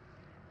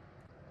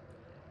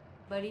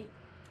 Buddy.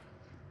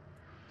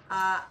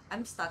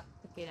 I'm stuck.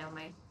 Okay, never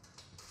mind.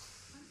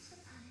 Once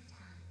upon a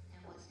time, there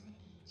was an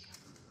angel,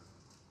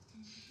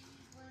 and she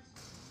was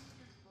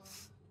beautiful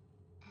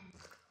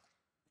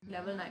and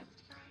Level 9.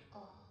 loved by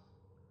all.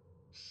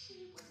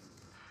 She was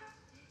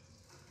perfect,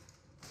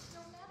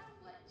 no matter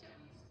what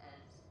Joey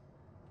says.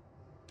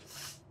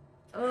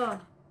 Ugh.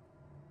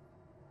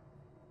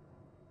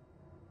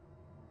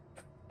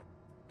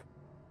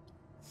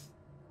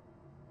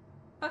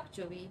 Fuck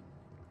Joey.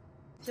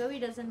 Joey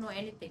doesn't know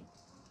anything.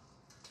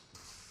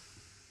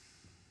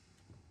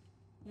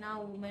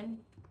 Now, woman.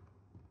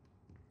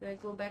 Do I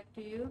go back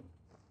to you?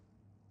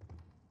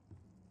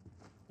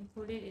 And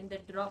put it in the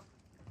drop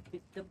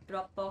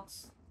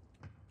box.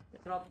 The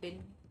drop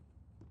bin.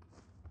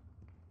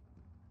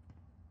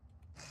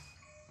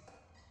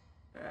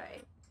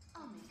 Right.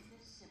 I'll make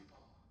this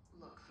simple.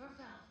 Look for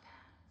valve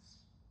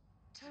panels.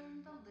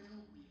 Turn the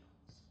little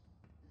wheels.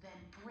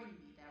 Then bring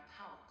me their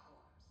power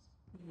cores.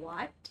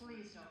 What?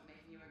 Please don't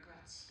make me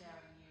regret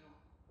sparing you.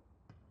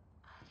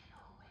 I can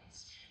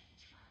always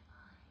change my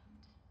mind.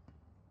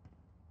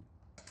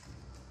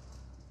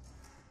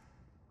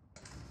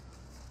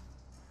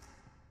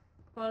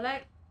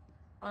 Collect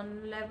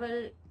on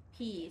level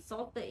P.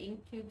 Solve the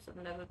ink tubes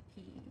on level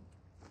P.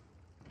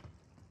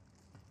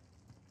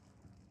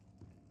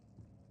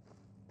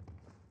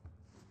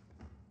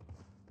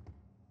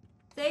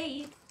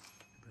 Save.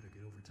 Better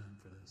get overtime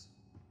for this.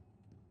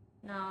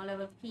 Now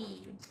level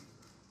P.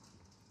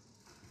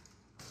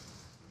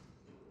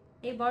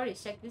 Hey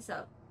Boris, check this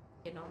out.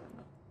 Okay, no.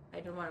 I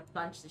don't want to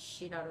punch the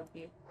shit out of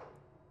you.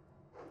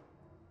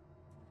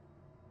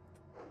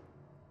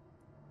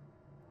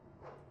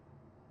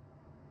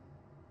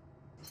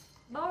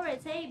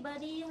 Boris, hey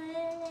buddy.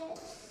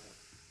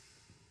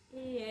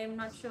 Hey, I'm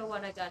not sure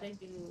what I gotta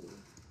do.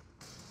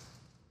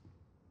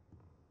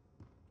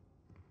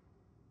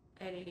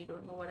 I really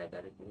don't know what I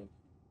gotta do.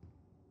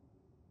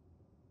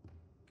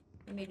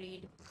 Let me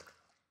read.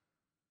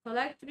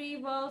 Collect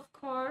 3 valve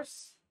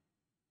cores.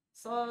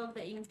 Solve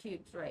the ink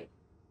tubes, right?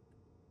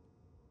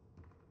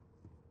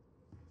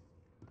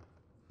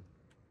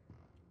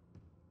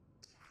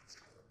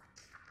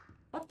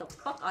 What the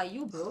fuck are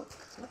you, bro?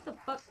 What the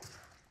fuck?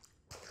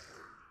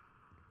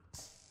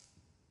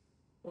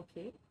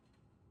 Okay.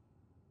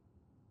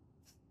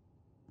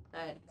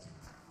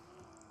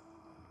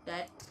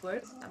 That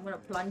worked. I'm gonna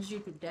plunge you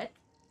to death.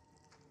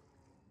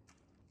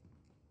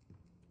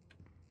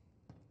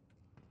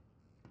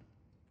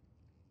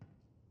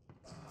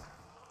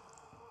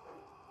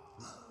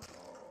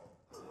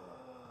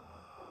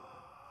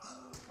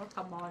 Oh,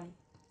 come on.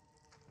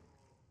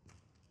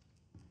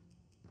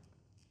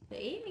 The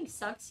aiming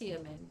sucks here,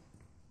 man.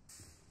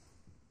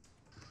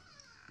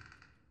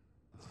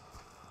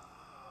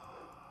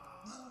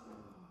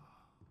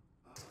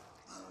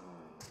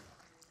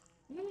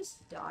 You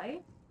just die?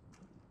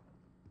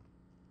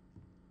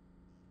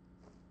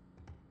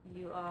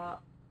 You are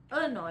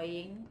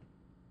annoying.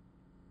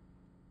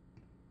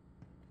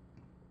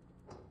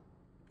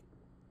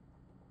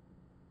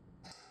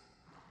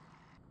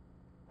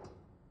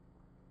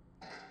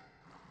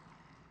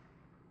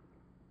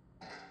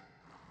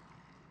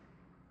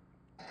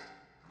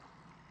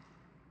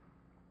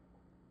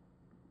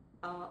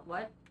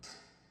 What?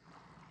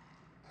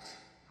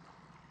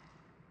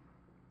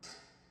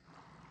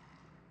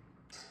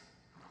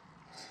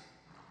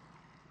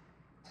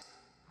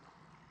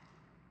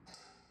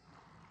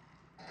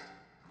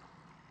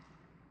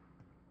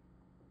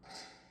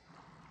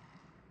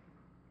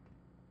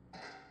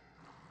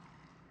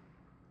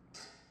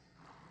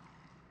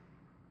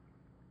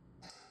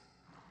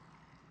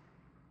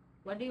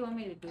 What do you want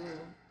me to do?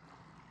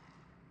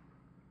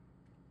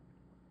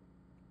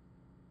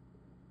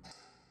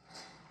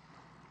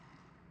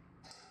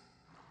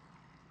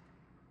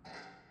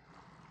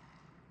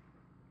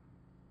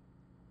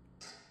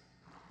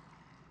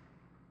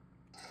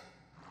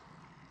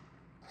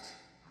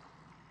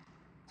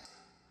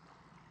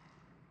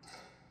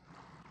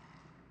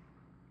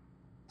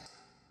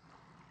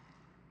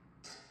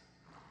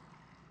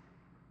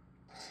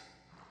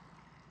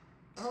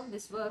 I hope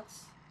this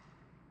works.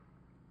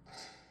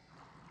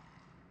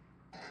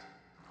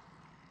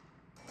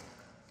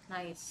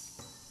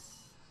 Nice.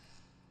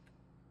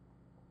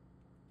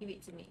 Give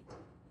it to me.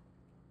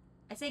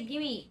 I said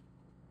gimme!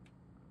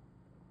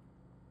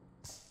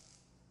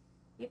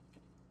 Yep.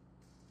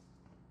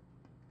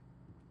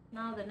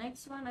 Now the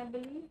next one, I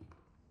believe.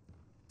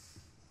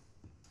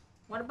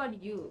 What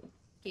about you?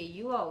 Okay,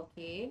 you are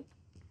okay.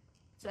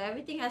 So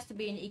everything has to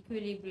be in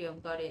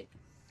equilibrium. Got it.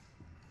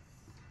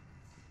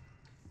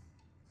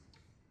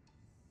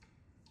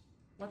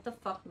 What the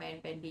fuck, man?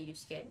 Bendy, you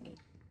scared me.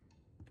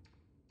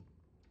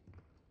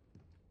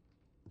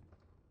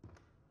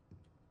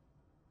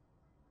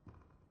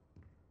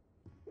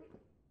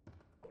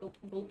 Boop,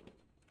 boop.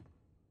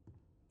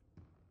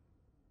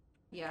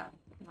 Yeah,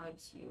 now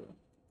it's you.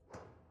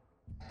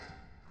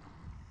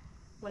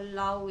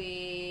 Walao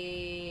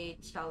eh.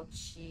 Chao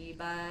chi.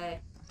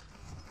 Bye.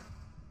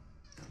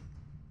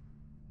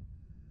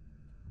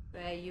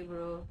 Where are you,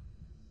 bro?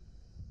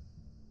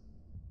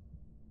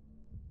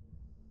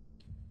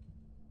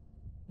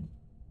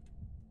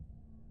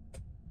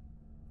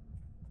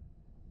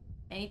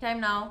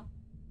 Anytime now.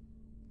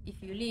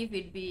 If you leave,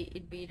 it'd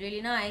be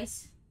really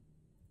nice.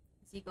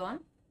 Is he gone?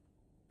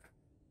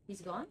 He's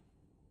gone?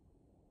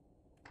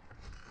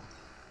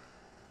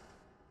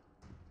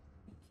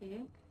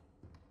 Okay.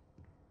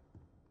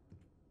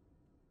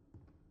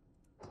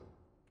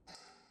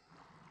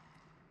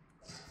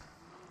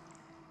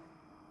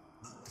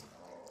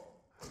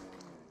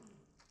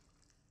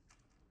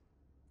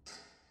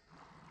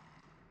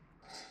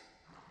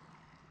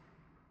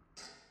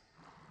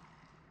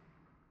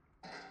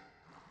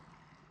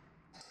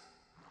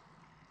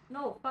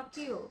 No, fuck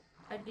you.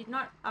 I did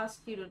not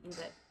ask you to do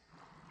that.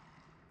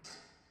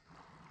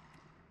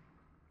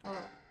 Oh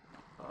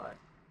my god.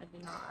 I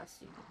did not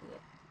ask you to do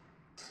that.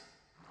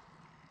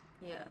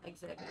 Yeah,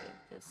 exactly.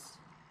 Just...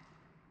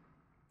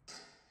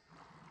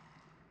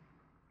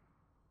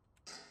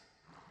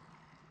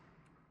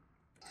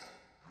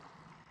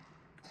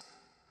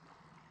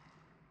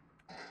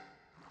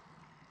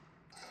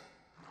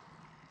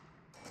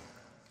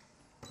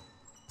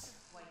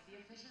 Quite the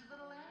efficient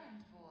little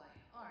errand boy,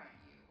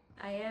 aren't you?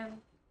 I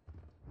am.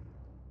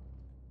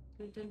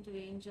 Return to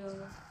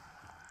Angel.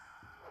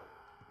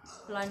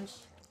 Plunge.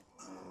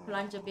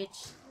 Plunge a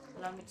bitch.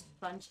 Allow me to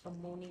plunge a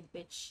moany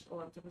bitch. Oh,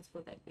 I'm supposed to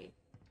go that way.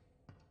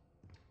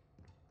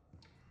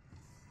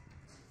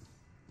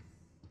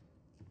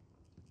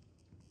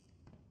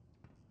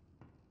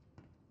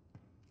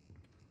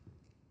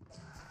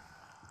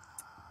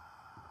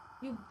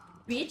 You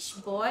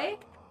bitch boy.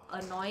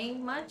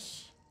 Annoying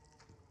much?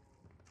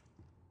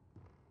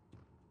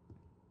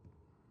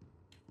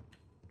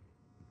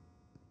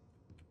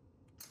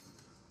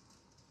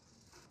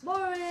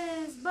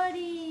 Boris,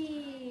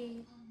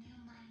 buddy! People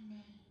knew my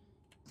name.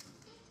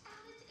 It's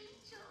Alice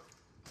Angel.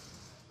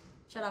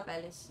 Shut up,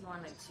 Alice. No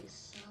one likes you.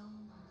 So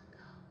long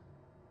ago.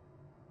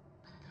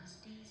 But those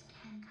days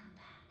can come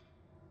back.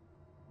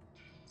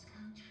 Dreams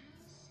come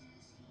true,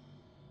 Susie.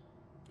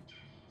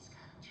 Dreams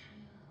come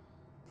true.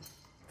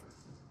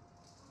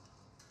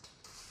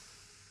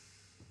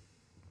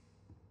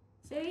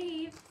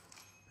 Save!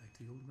 Back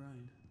to the old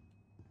grind.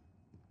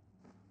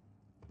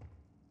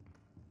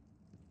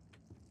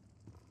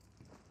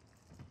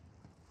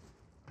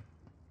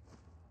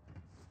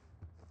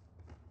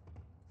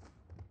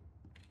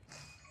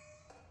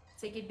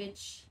 Take it,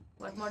 bitch.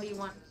 What more do you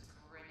want? Those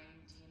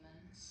grinning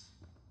demons.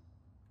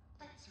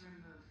 Let's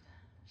remove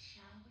them,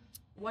 shall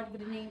we? What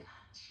grinning? I've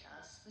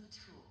got just the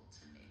tool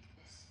to make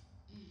this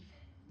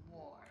even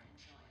more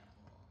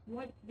enjoyable.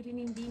 What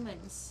grinning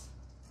demons?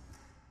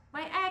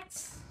 My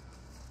axe!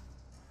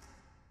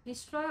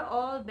 Destroy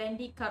all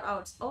bendy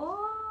cutouts.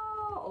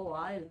 Oh,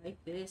 I like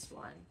this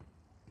one.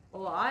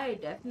 Oh, I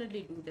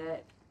definitely do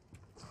that.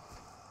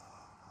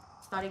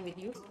 Starting with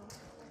you.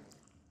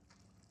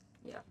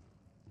 Yeah.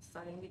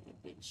 Starting with you,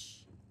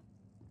 bitch.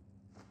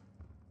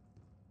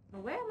 Now,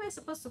 where am I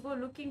supposed to go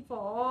looking for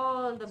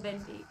all the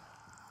bendy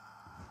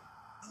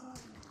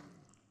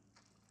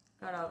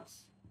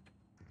cutouts?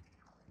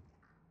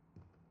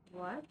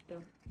 What?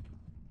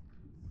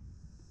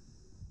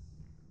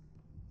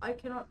 I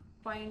cannot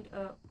find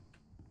a...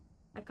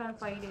 I can't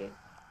find it.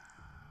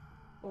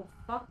 Oh,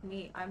 fuck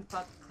me. I'm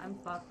fucked. I'm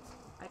fucked.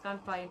 I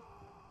can't find...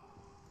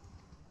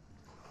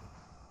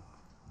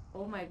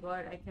 Oh my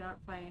god, I cannot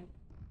find...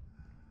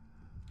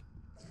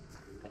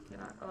 I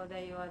cannot... Oh,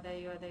 there you are, there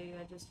you are, there you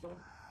are. Just go.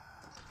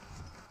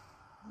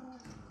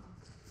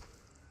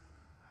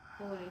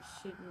 Holy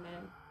shit,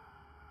 man.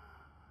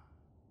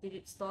 Did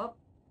it stop?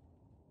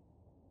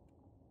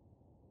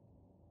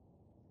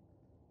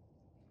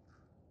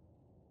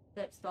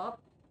 That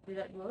stop? Did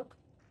that work?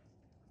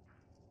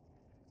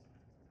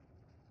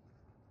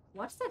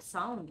 What's that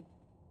sound?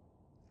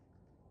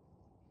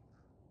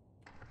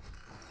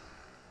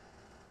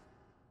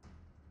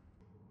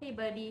 Hey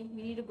buddy,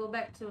 we need to go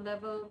back to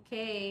level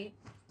K.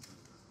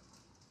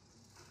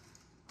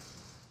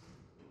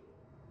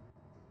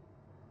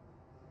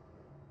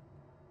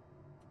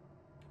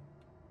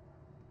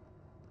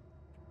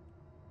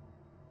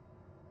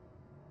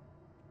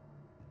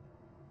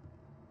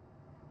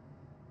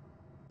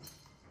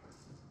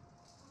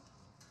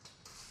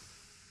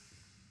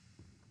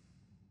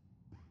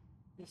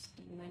 This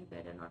demon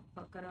better not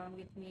fuck around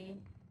with me.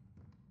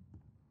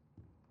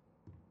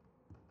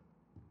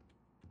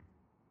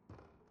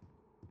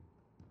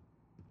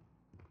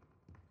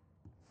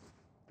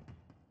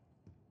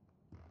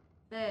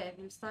 There,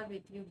 we'll start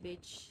with you,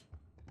 bitch.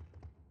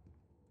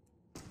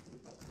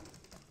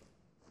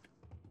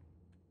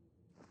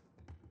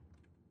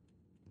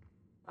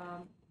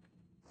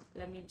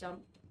 Let me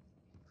jump.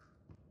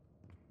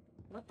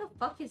 What the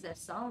fuck is that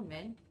sound,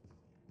 man?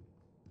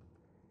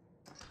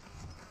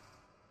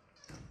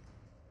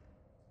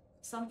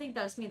 Something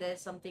tells me there's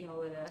something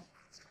over there.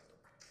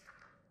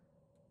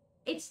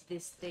 It's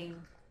this thing.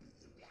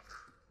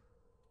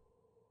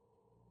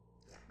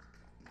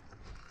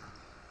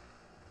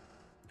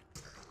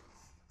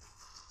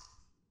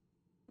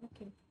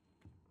 Okay.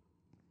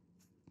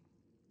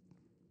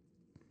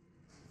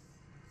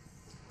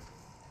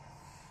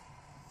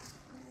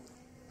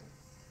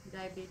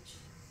 Die, bitch.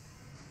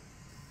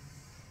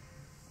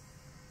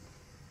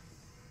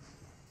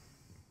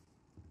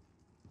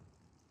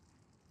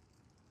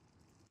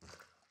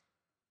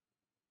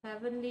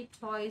 Heavenly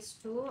Toys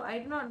too? I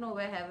do not know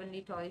where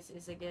Heavenly Toys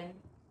is again.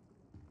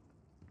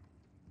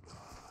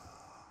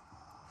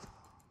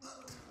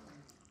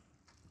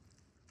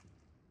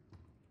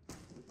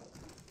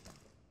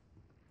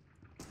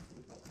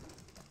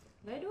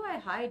 Where do I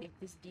hide if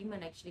this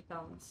demon actually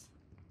comes?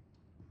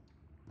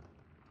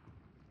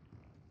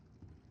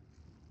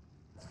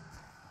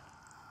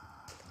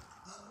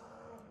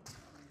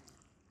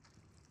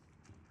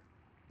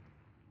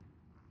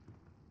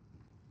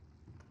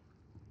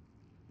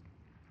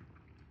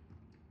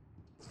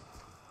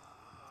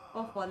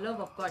 Oh, for love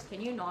of God,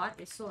 can you not?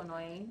 It's so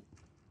annoying.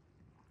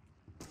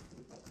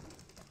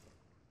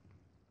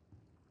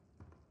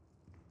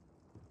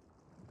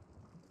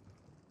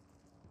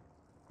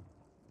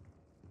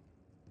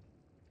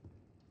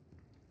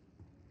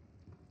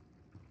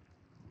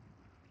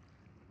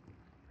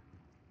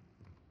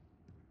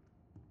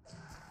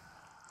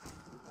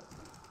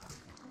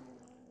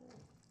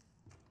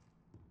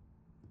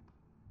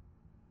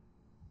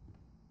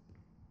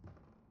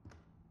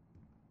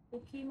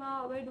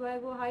 Ukima, where do I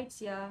go hide,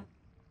 yeah?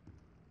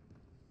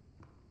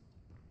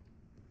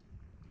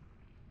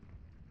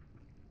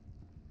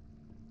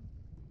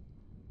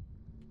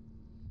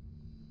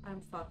 I'm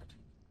fucked.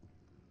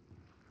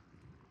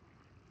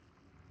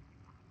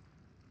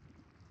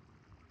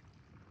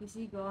 Is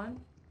he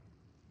gone?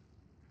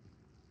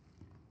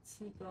 Is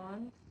he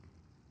gone?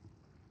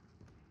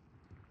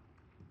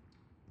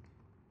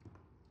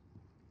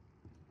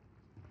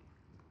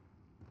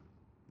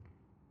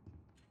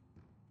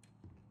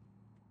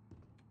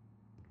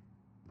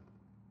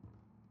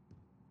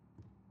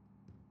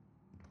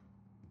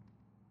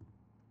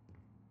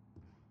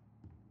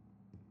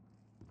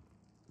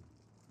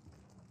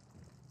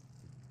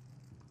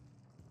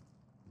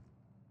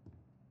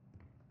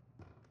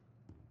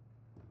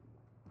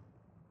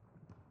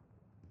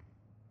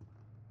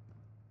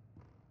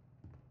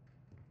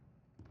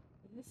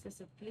 This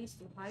is a place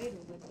to hide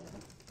over there.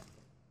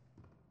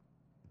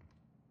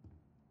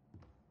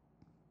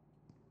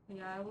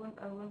 Yeah,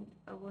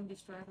 I won't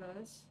destroy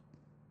hers.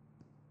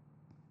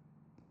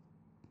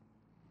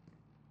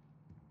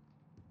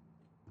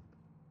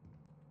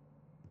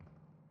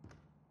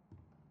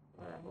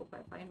 But I hope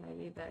I find my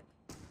way back.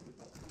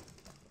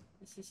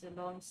 This is a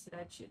long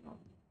stretch, you know.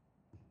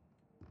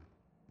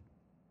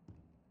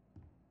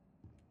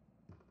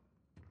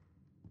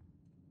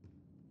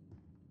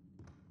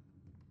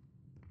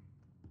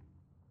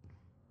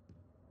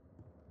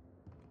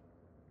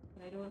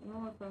 I don't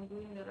know if I'm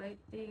doing the right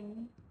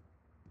thing.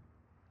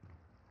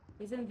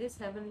 Isn't this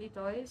Heavenly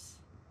Toys?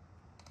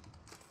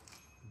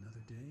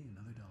 Another day,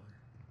 another dollar.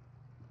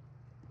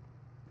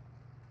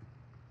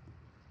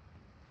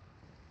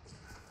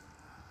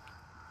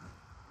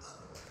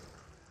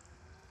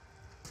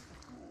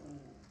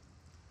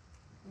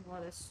 Oh,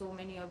 there's so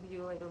many of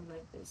you. I don't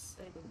like this.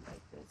 I don't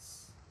like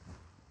this.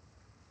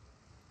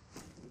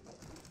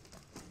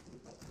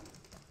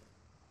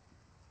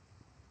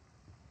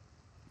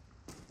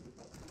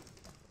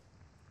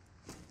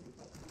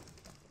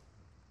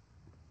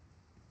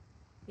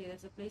 Okay,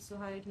 there's a place to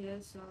hide here,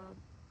 so...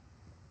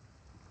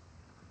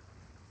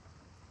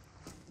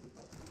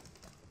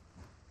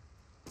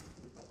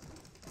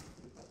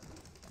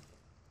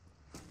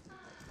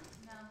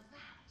 Now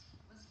that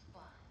was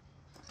fun.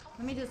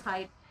 Let me just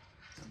hide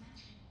To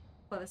mention,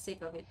 for the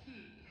sake of it. he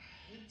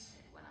hates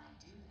it when I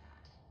do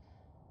that.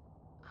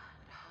 I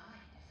would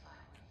hide if I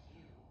were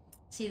you.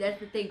 See, that's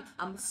the thing.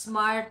 I'm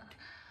smart.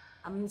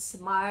 I'm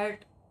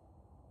smart.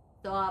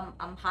 So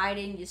I'm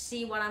hiding. You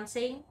see what I'm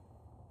saying?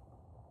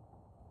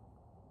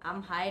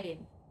 I'm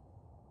hiding.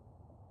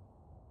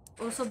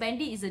 Also,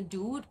 Bendy is a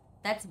dude.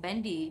 That's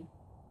Bendy.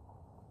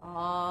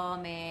 Oh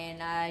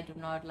man, I do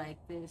not like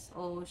this.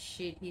 Oh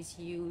shit, he's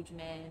huge,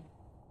 man.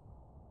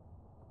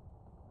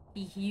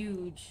 He's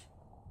huge.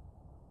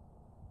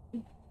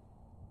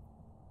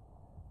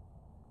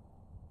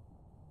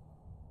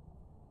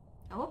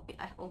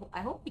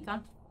 I hope he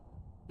can't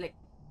like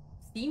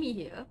see me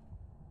here.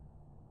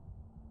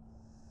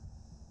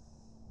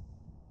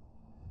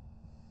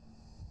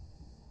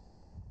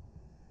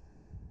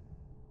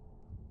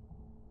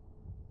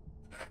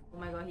 Oh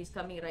my god, he's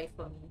coming right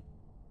for me.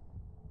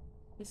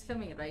 He's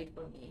coming right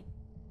for me.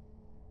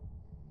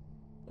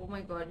 Oh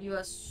my god, you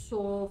are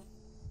so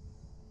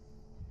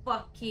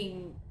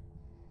fucking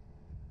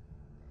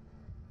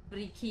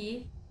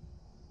freaky.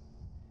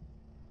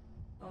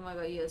 Oh my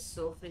god, you are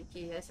so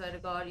freaky. I swear to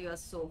god, you are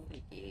so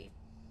freaky.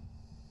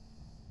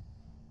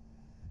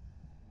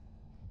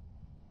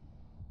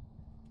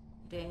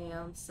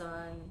 Damn,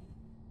 son.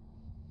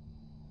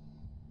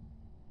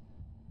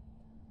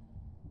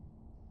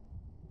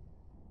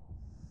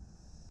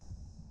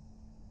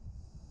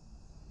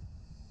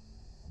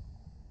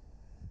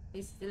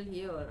 He's still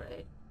here,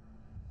 right?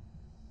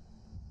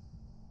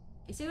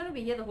 Is he gonna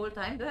be here the whole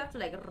time? Do I have to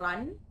like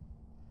run?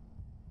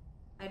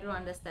 I don't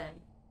understand.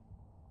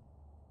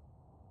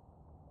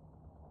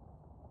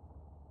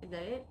 Is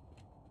that it?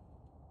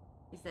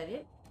 Is that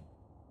it?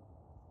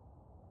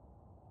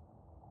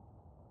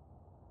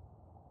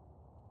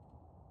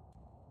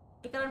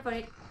 Take a run for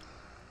it.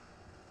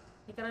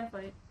 Take a run for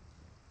it.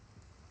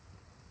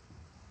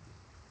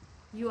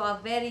 You are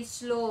very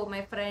slow,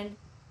 my friend.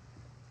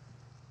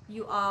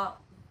 You are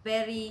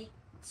very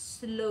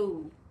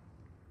slow.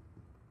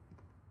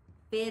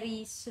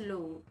 Very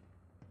slow.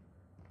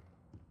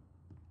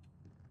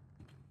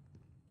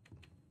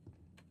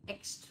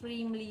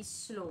 Extremely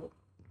slow.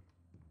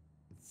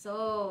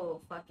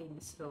 So fucking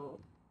slow.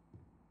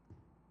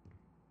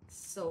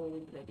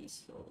 So bloody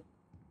slow.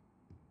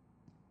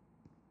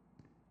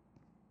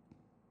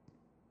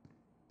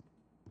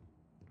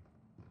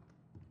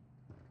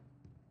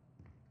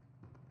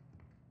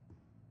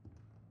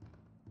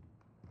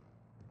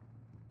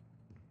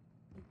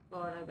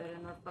 God, I better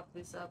not fuck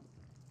this up.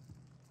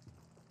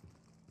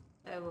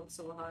 I worked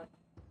so hard.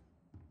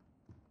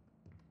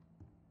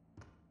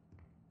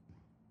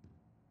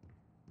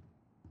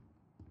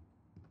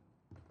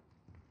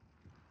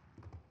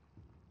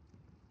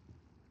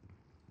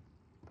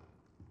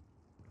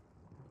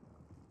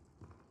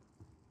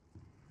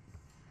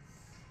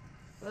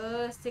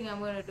 First thing I'm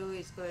gonna do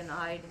is go and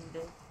hide in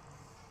there.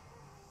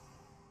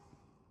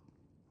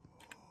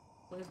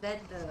 Was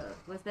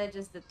that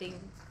just the thing?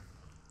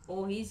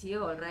 Oh, he's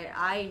here, alright.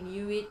 I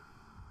knew it.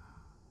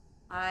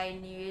 I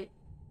knew it.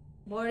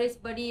 Boris,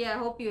 buddy, I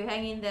hope you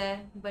hang in there,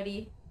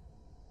 buddy.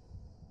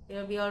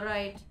 It'll be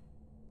alright.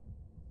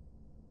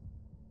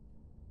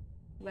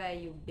 Where are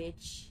you,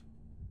 bitch?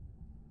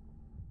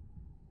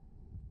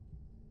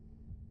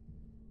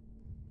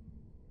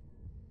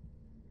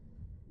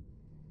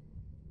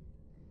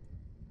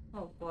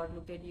 Oh god,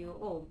 look at you.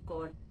 Oh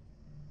god.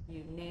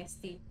 You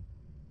nasty.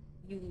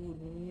 You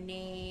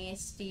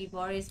nasty.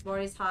 Boris,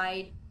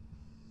 hide.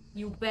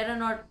 You better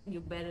not.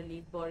 You better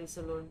leave Boris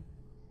alone.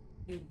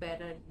 You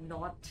better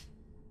not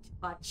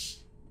touch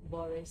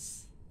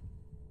Boris.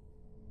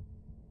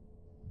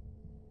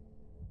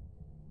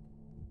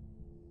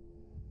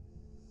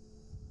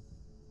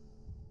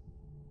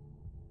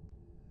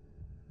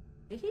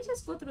 Did he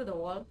just go through the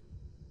wall?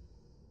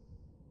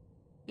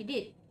 He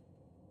did.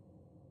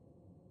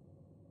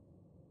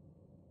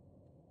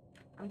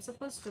 I'm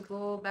supposed to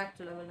go back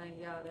to level 9.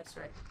 Yeah, that's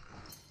right.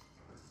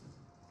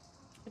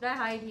 Should I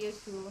hide here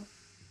too?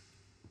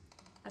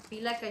 I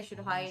feel like I should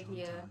hide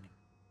here.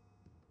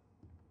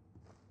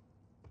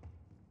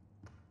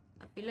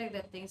 I feel like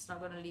that thing's not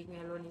gonna leave me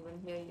alone even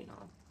here, you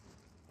know.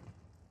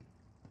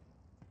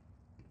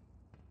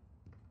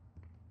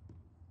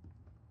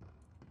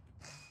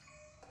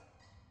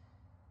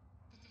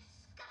 The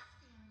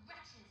disgusting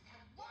wretches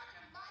that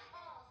wander my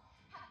halls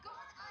have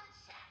gone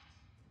unchecked,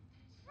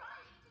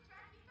 trying to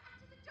drag me back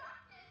to the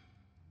darkness.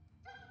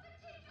 Don't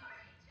fatigue your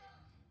angel.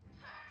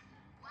 Hurt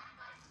them one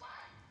by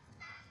one.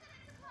 Smash them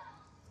into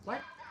puddles.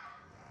 What? Kill them.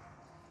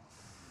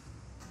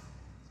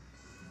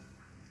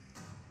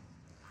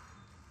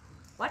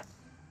 What?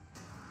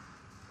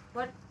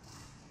 What?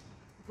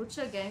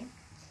 Butcher gang?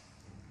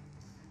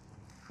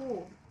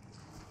 Who?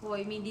 Oh,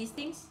 you mean these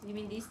things? You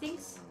mean these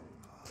things?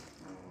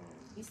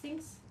 These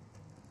things?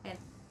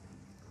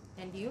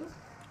 And you?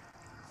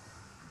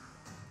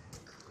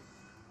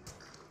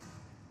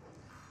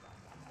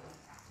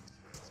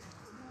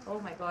 Oh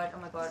my god, oh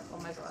my god, oh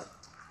my god.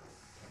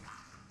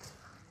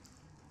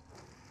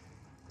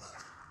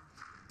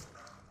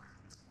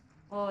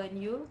 Oh,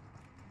 and you?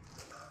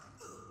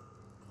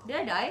 Did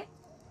I die?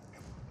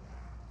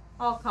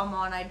 Oh, come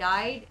on, I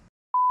died.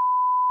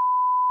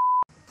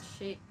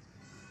 Shit.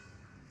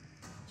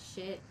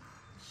 Shit.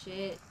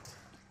 Shit.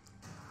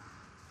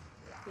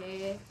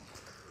 Okay.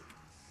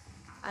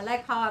 I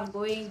like how I'm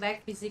going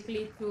back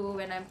physically too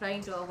when I'm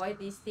trying to avoid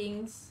these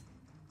things.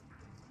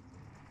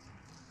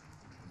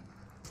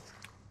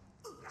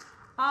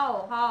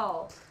 How?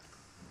 How?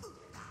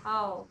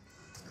 How?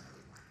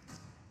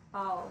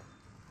 How?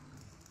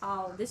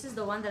 How? This is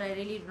the one that I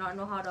really do not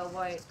know how to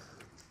avoid.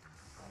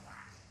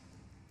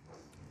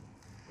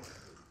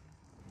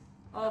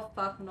 Oh,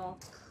 fuck no.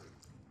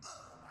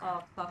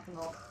 Oh, fuck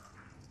no.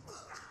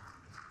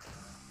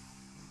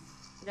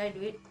 Did I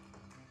do it?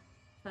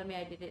 Tell me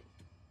I did it.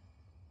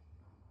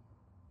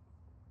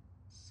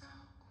 So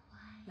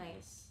quiet.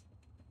 Nice.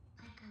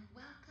 Like a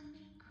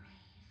welcoming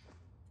grave.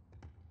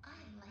 I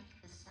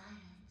like the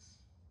silence.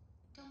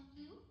 Don't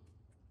you?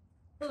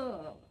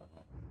 Ugh.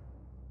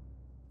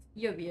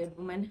 You're weird,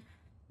 woman.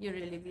 You're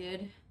really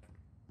weird.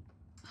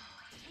 Oh,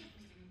 I hate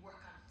leaving work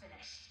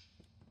unfinished.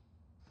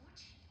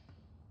 Fortunately,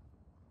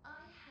 I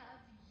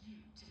have you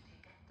to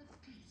pick up the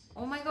pieces.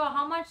 Oh my god,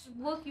 how much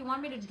work you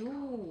want me to do?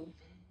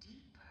 Even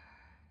deeper.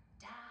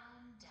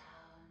 Down,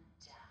 down,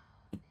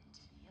 down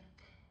into the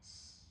abyss.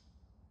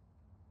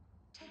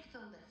 Take the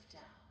lift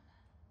down.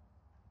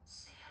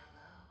 Say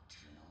hello to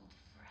an old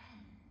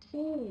friend.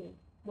 Ooh,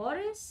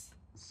 Boris?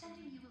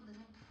 Sending you a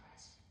little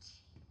present.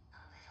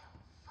 A little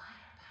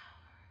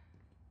firepower.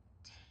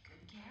 Take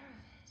good care of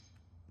it.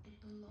 It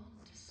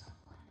belonged to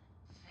someone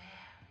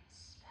very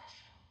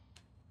special.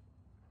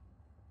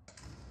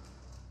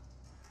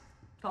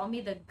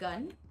 Tommy the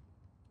gun?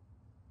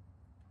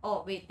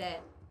 Oh, wait,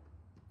 there.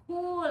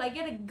 Cool, I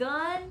get a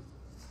gun?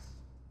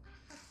 I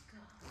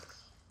forgot.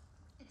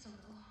 It's a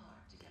little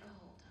hard to get a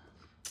hold of.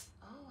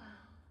 Oh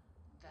well.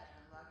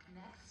 Better luck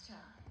next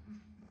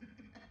time.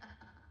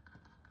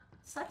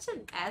 Such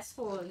an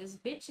asshole. This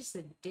bitch is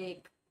a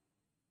dick.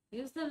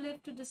 Use the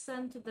lift to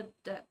descend to the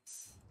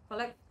depths.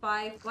 Collect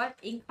 5. What?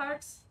 Ink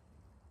hearts?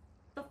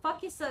 The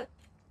fuck is a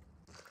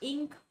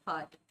ink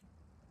heart?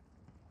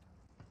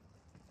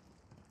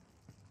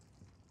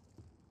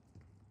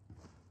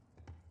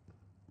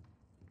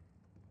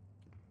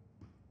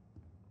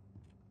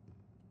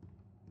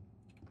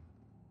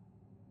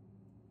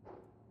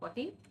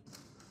 Potty?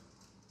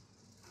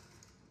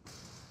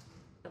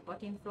 The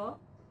 14th floor?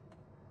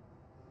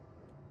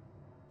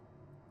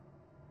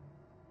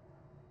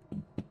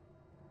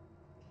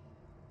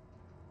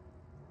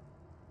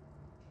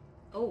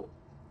 Oh.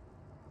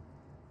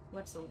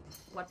 What's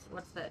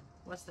that?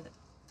 What's that?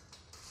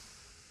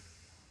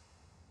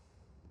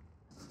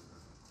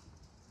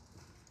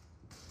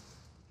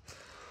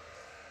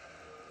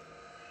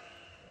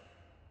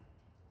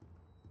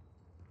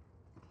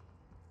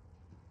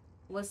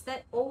 Was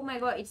that? Oh my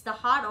god, it's the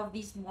heart of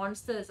these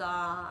monsters.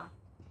 Ah.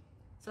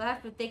 So I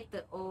have to take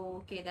the... Oh,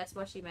 okay, that's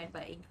what she meant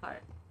by ink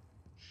heart.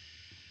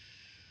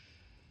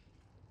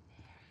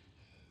 There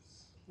he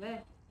is.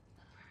 Where?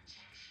 The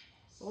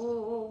projectionist. Oh,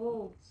 oh,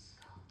 oh.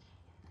 Skulking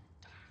in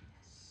the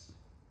darkness.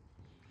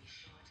 You be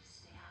sure to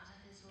stay out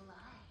of his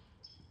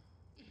light.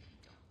 If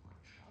you don't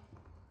want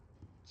trouble,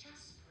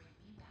 just bring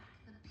me back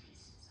the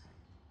pieces I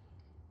need.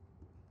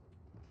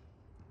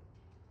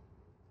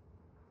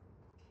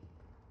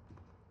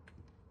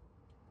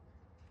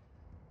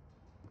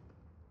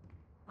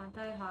 Can't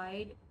I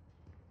hide?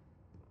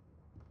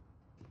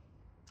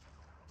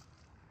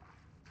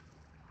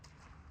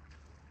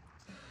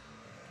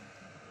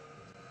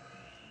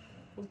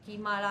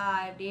 Ukimala,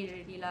 I did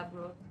already lah,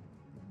 bro.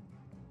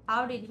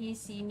 How did he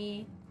see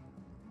me?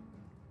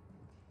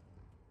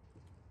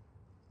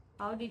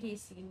 How did he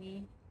see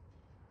me?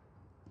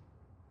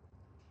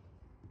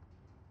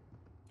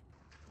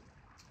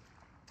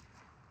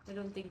 I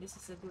don't think this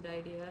is a good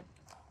idea.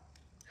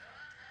 I'm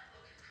not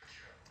looking for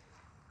trouble.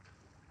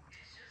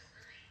 It's just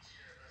the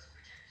nature of us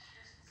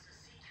projectionists to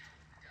seek out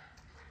the dark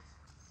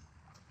places.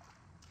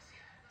 See,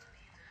 I've got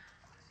the ins and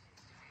outs of this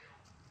here studio.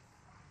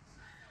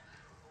 I know how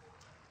to hold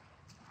up a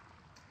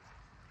business.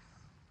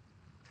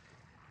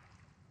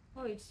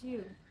 Oh, it's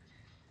you.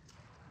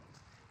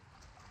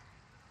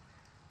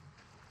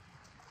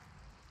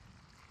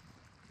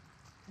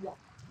 What?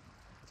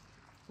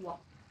 What?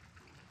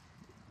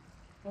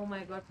 Oh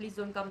my god, please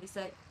don't come this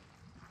side.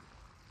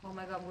 Oh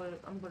my god,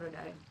 I'm gonna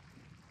die.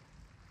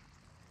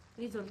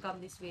 Please don't come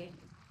this way.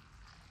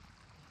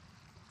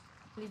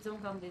 Please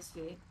don't come this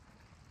way.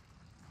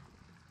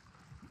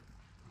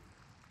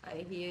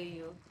 I hear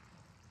you.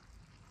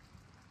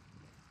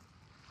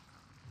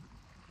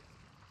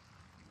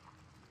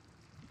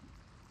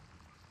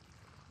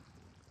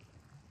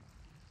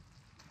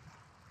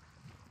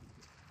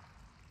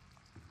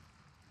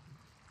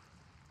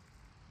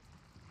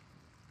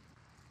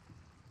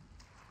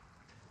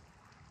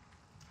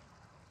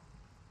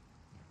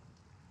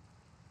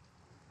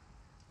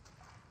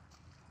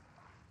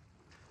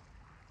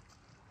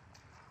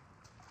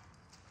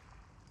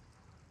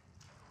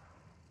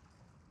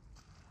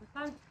 I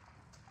can't.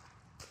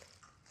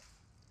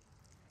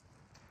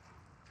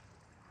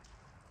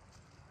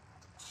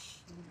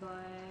 Bye.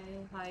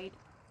 Hide.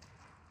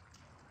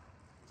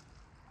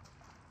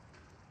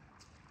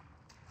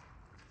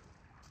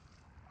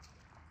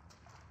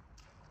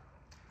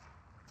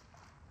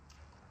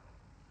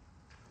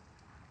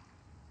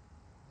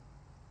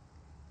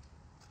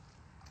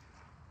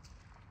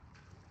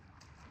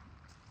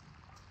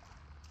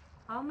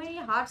 How many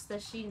hearts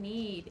does she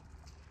need?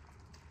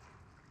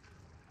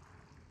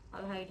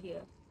 I'll hide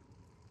here.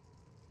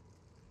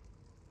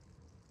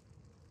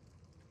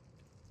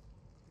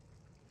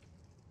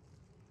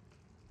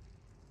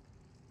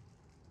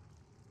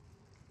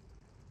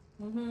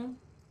 Mm-hmm.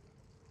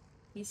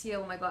 He's here.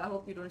 Oh my god, I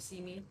hope you don't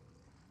see me.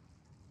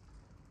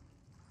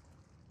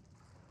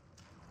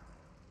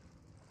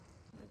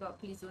 Oh my god,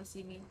 please don't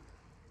see me.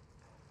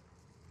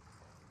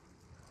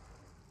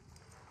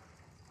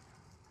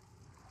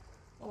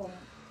 Oh.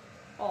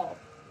 Oh.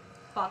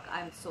 Fuck,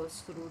 I'm so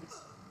screwed.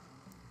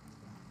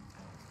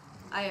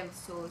 I am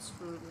so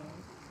screwed,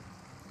 man.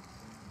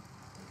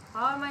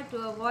 How am I to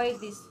avoid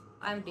this?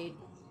 I'm dead.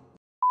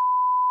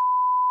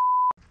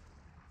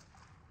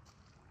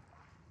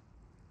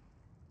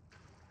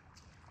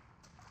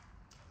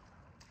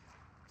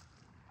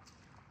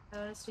 I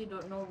honestly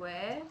don't know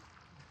where.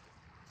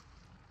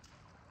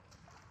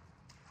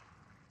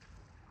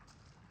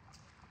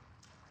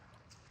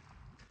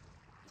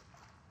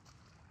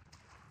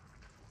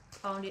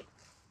 Found it.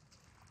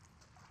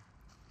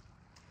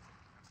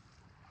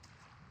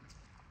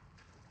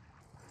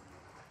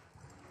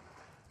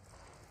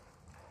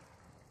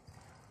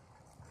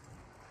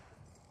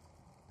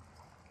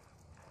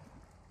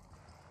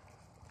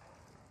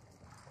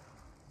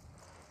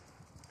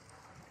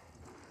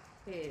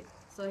 Okay,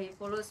 so he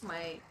follows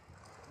my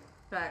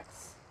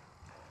tracks.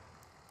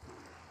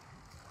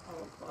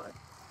 Oh god.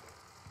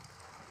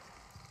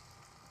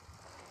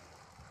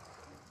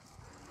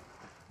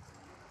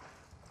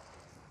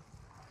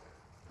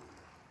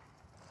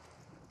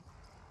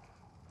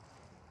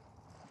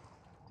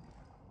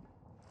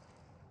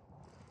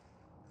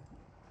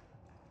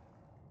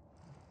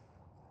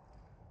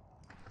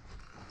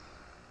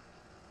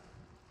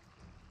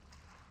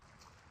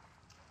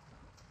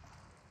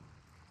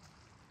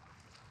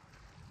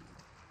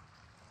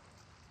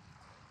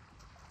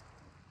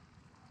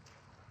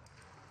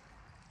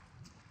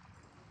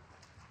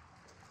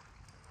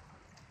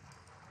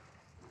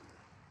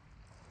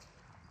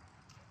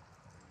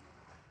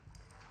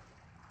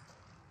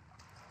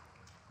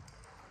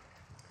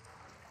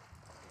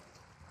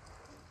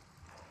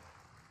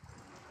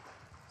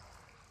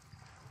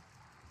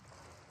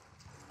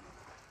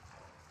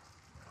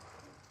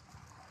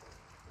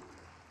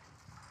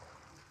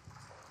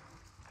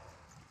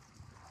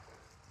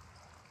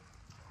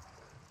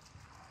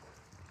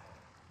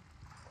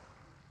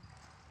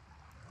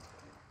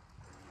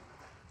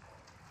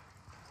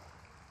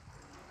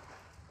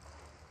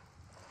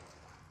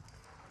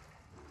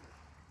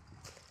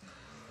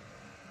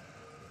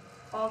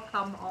 Oh,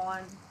 come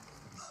on.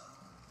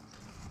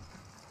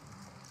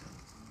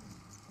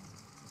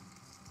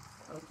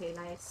 Okay,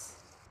 nice.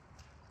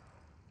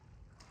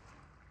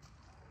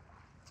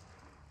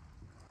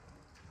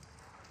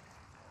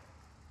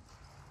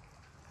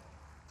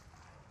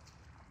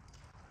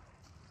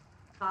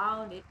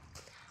 Found it.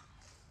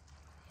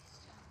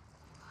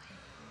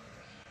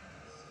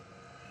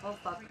 Oh,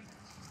 fuck.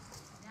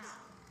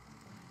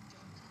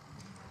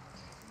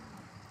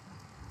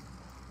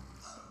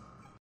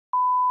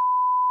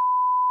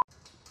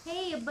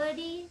 Hey,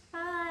 buddy.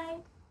 Hi.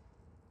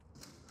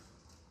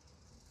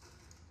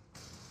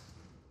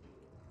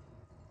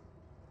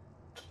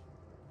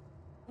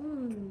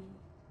 Hmm.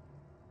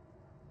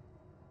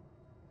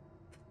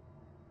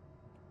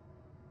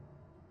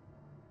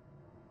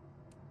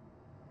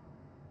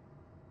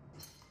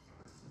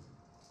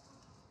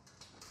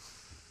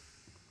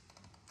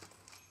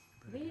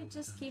 Better We get over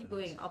just done keep fast.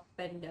 going up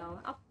and down,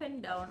 up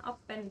and down,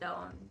 up and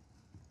down.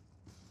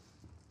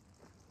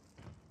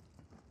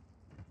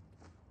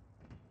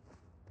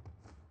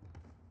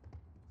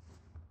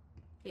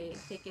 Okay,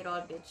 take it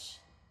all, bitch.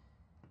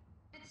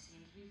 It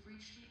seems we've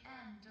reached the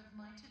end of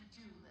my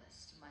to-do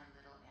list, my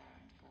little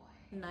errand boy.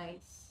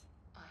 Nice.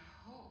 I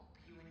hope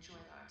you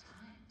enjoyed our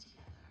time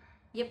together.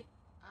 Yep.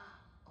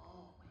 I'll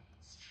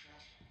always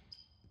treasure it.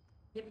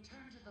 Yep.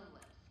 Turn to the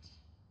left.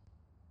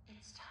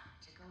 It's time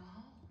to go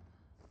home.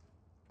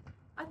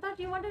 I thought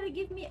you wanted to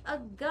give me a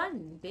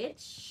gun,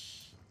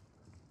 bitch.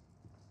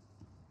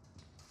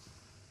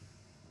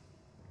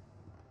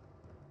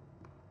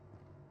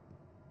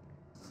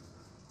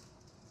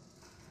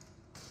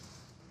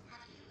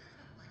 Have you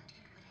ever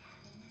wondered what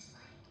heaven is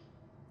like?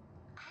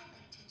 I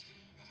like to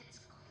dream that it's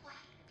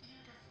quite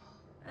beautiful.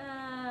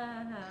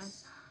 A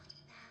soft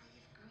valley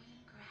of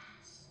green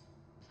grass,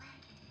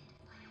 blanketed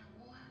by a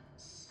warm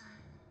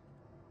sun.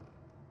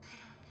 I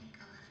don't think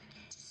I'll ever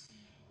get to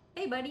see it.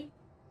 Hey, buddy.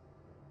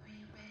 Are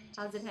you ready to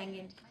How's it descend,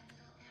 hanging? my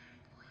little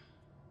errand boy?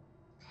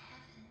 The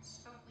heavens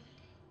are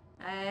waiting.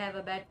 I have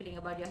a bad feeling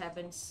about your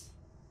heavens.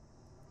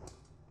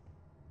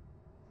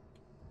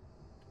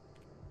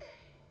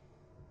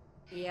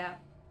 Yeah,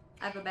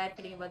 I have a bad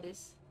feeling about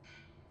this.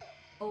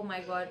 Oh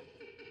my god.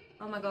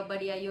 Oh my god,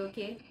 buddy, are you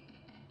okay?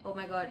 Oh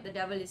my god, the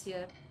devil is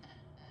here.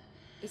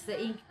 It's the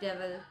ink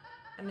devil.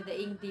 I mean,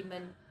 the ink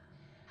demon.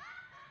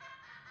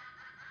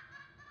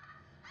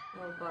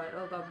 Oh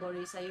god,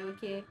 Boris, are you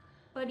okay?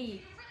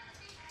 Buddy,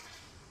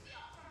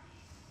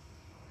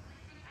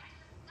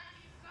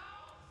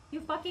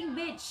 you fucking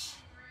bitch.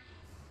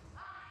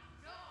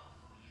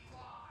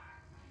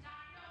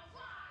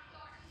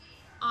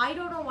 I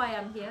don't know why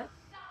I'm here.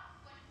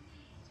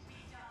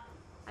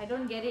 I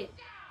don't get it.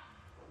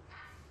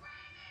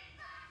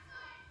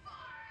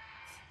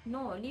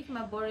 No, leave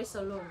my Boris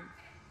alone.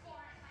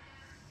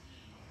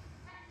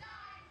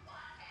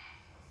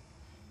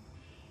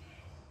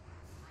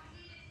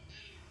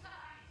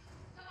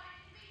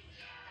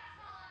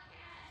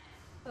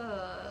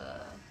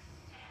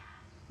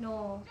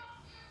 No.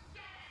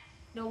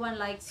 No one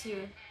likes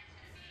you.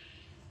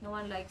 No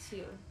one likes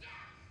you.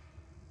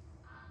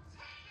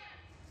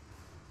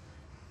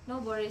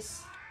 No,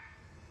 Boris.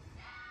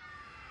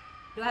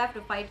 Do I have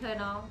to fight her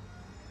now?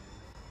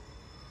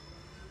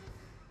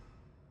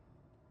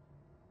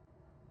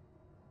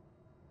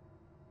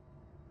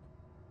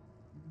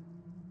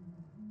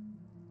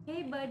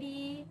 Hey,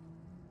 buddy.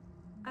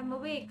 I'm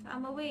awake.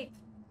 I'm awake.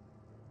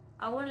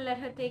 I won't let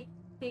her take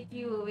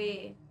you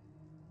away.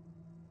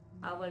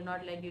 I will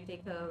not let you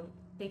take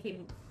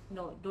him.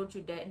 No, don't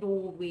you dare.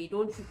 No way.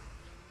 Don't you.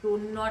 Do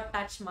not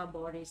touch my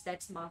Boris.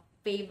 That's my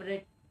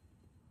favorite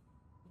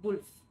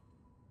wolf.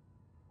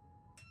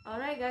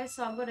 Alright, guys.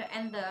 So I'm going to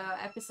end the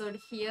episode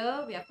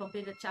here. We have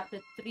completed chapter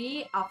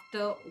 3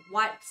 after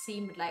what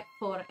seemed like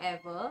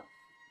forever.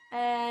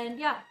 And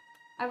yeah,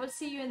 I will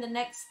see you in the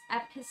next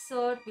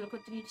episode. We'll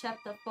continue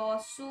chapter 4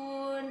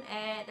 soon.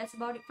 And that's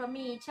about it from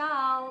me.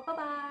 Ciao.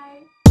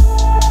 Bye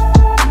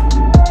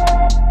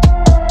bye.